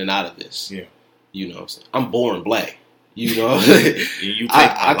clock in and out of this. Yeah. You know what I'm saying. I'm born black, you know.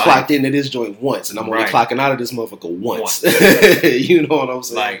 I clocked into this joint once, and I'm only clocking out of this motherfucker once. You know what I'm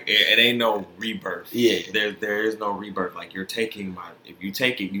saying? Like, it ain't no rebirth. Yeah. There is no rebirth. Like, you're taking if you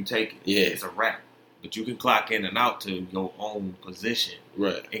take it, you take it. Yeah. It's a wrap. But you can clock in and out to your own position.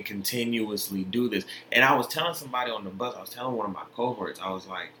 Right. And continuously do this. And I was telling somebody on the bus, I was telling one of my cohorts, I was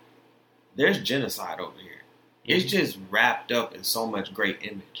like, there's genocide over here. Mm-hmm. It's just wrapped up in so much great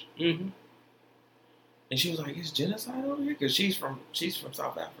image. Mm-hmm. And she was like, "It's genocide over here?" Because she's from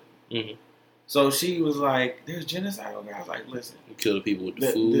South Africa. Mm-hmm. So she was like, "There's genocide over here." I was like, "Listen, you kill the people with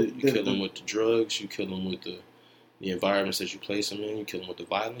the food. You kill them with the drugs. You kill them with the environments that you place them in. You kill them with the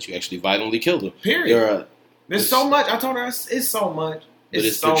violence. You actually violently kill them. Period. There's so much. I told her it's so much. But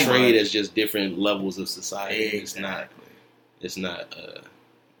it's so portrayed as just different levels of society. Exactly. It's not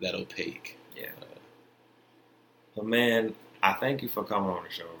that opaque. Yeah. But man, I thank you for coming on the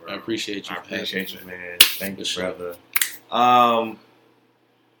show, bro. I appreciate you. I appreciate you, man. Thank you, brother.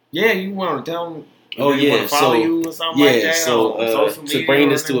 Yeah, you want to tell them? Oh yeah, follow you or something like that? So to bring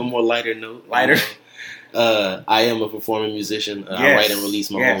this to a more lighter note, I am a performing musician. I write and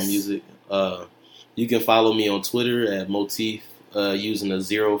release my own music. You can follow me on Twitter at Motif, using a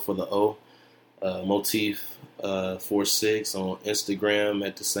 0 for the O. Motif 46 on Instagram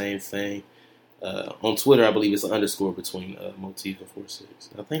at the same thing. On Twitter, I believe it's an underscore between Motif and 46.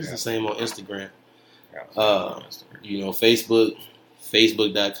 I think it's the same on Instagram. You know, Facebook.com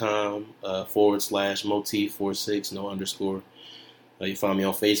 / Motif 46, no underscore. You find me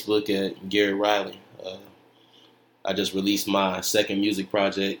on Facebook at Garrett Riley. I just released my second music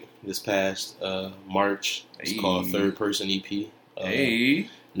project this past March. It's called Third Person EP.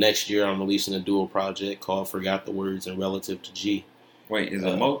 Next year, I'm releasing a dual project called Forgot the Words and Relative to G. Wait, is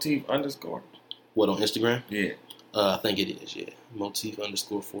it Motif underscore? What, on Instagram? Yeah. I think it is, yeah. Motif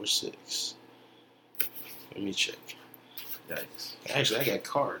 _ 46. Let me check. Yikes. Actually, I got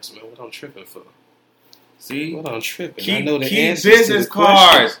cards, man. What I'm tripping for? See? What I'm tripping. Keep, I know the answers business to the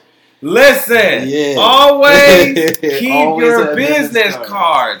cards. Listen, always keep your business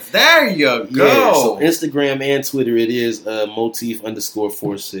cards. There you go. Yeah, so Instagram and Twitter, it is Motif _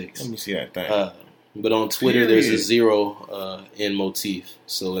 46. Let me see that thing. But on Twitter, there's a 0 in Motif.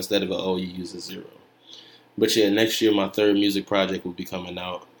 So instead of an O, you use a 0. But yeah, next year my third music project will be coming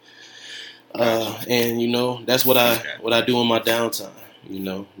out. And you know, that's what I do in my downtime. You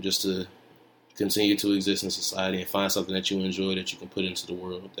know, just to continue to exist in society and find something that you enjoy that you can put into the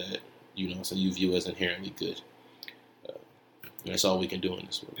world that, you know, so you view as inherently good. That's all we can do in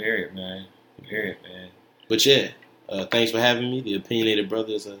this world. Period, man. But yeah, thanks for having me. The Opinionated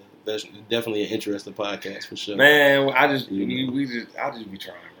Brothers, that's definitely an interesting podcast for sure. Man, I just be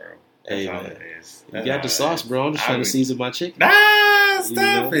trying, bro. Hey, all man. It is. You got the sauce, bro. I'm just trying to season my chicken. Nah,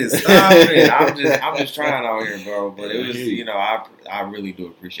 stop it. I'm just trying out here, bro. But it was, I really do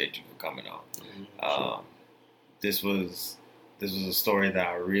appreciate you for coming on. Sure. This was a story that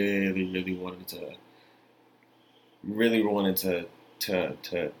I really wanted to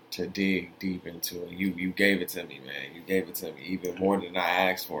dig deep into. You gave it to me, man. You gave it to me even more than I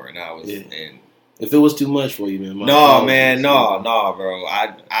asked for, and I was and. If it was too much for you, man. No, bro.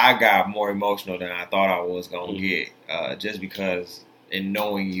 I got more emotional than I thought I was gonna get, just because in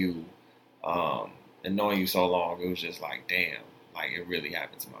knowing you so long, it was just like, damn, like it really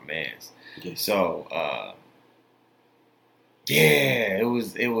happened to my man's. Okay. So, it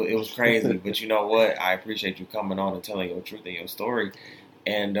was crazy. But you know what? I appreciate you coming on and telling your truth and your story,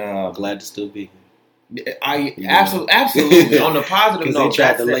 and I'm glad to still be here. Absolutely. On the positive note, they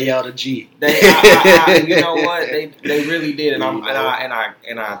tried to lay out a G. You know what? They really did, and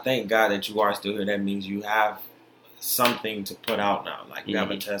I thank God that you are still here. That means you have something to put out now. Like you have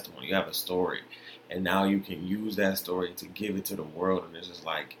a testimony, you have a story, and now you can use that story to give it to the world. And it's just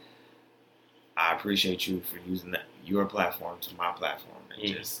like, I appreciate you for using your platform to my platform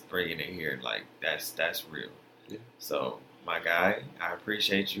and just bringing it here. Like that's real. Yeah. So. My guy, I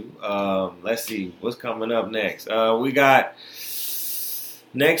appreciate you. Let's see what's coming up next. We got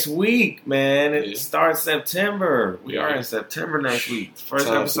next week, man. It starts September. We are in September next week. First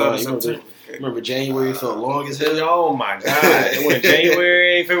episode of September. Remember January felt long as hell. Oh my God! It went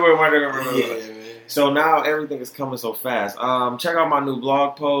January, February, March. So now everything is coming so fast. Check out my new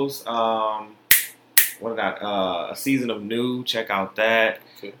blog post. A season of new. Check out that.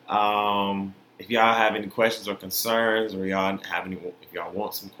 Okay. If y'all have any questions or concerns, or if y'all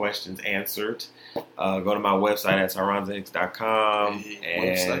want some questions answered, go to my website at tyronzahicks.com.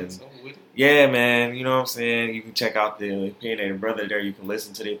 Yeah, man, you know what I'm saying? You can check out the Opinionated Brother there. You can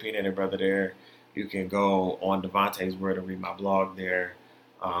listen to the Opinionated Brother there. You can go on Devontae's Word and read my blog there.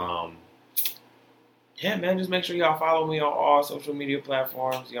 Yeah, man, just make sure y'all follow me on all social media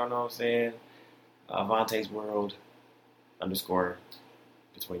platforms. Y'all know what I'm saying? Vontae's World _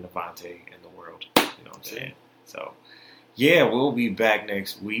 between Devontae and the world. You know what I'm saying? So, yeah, we'll be back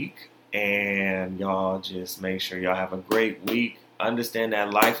next week. And y'all just make sure y'all have a great week. Understand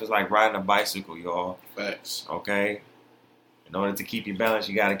that life is like riding a bicycle, y'all. Facts. Okay? In order to keep you balanced,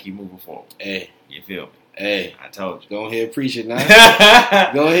 you got to keep moving forward. Hey. You feel me? Hey. I told you. Go ahead, preach it now.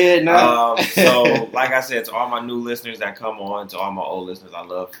 Go ahead now. So, like I said, to all my new listeners that come on, to all my old listeners, I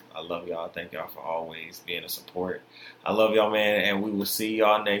love y'all. Thank y'all for always being a support. I love y'all, man, and we will see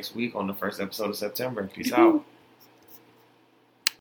y'all next week on the first episode of September. Peace out.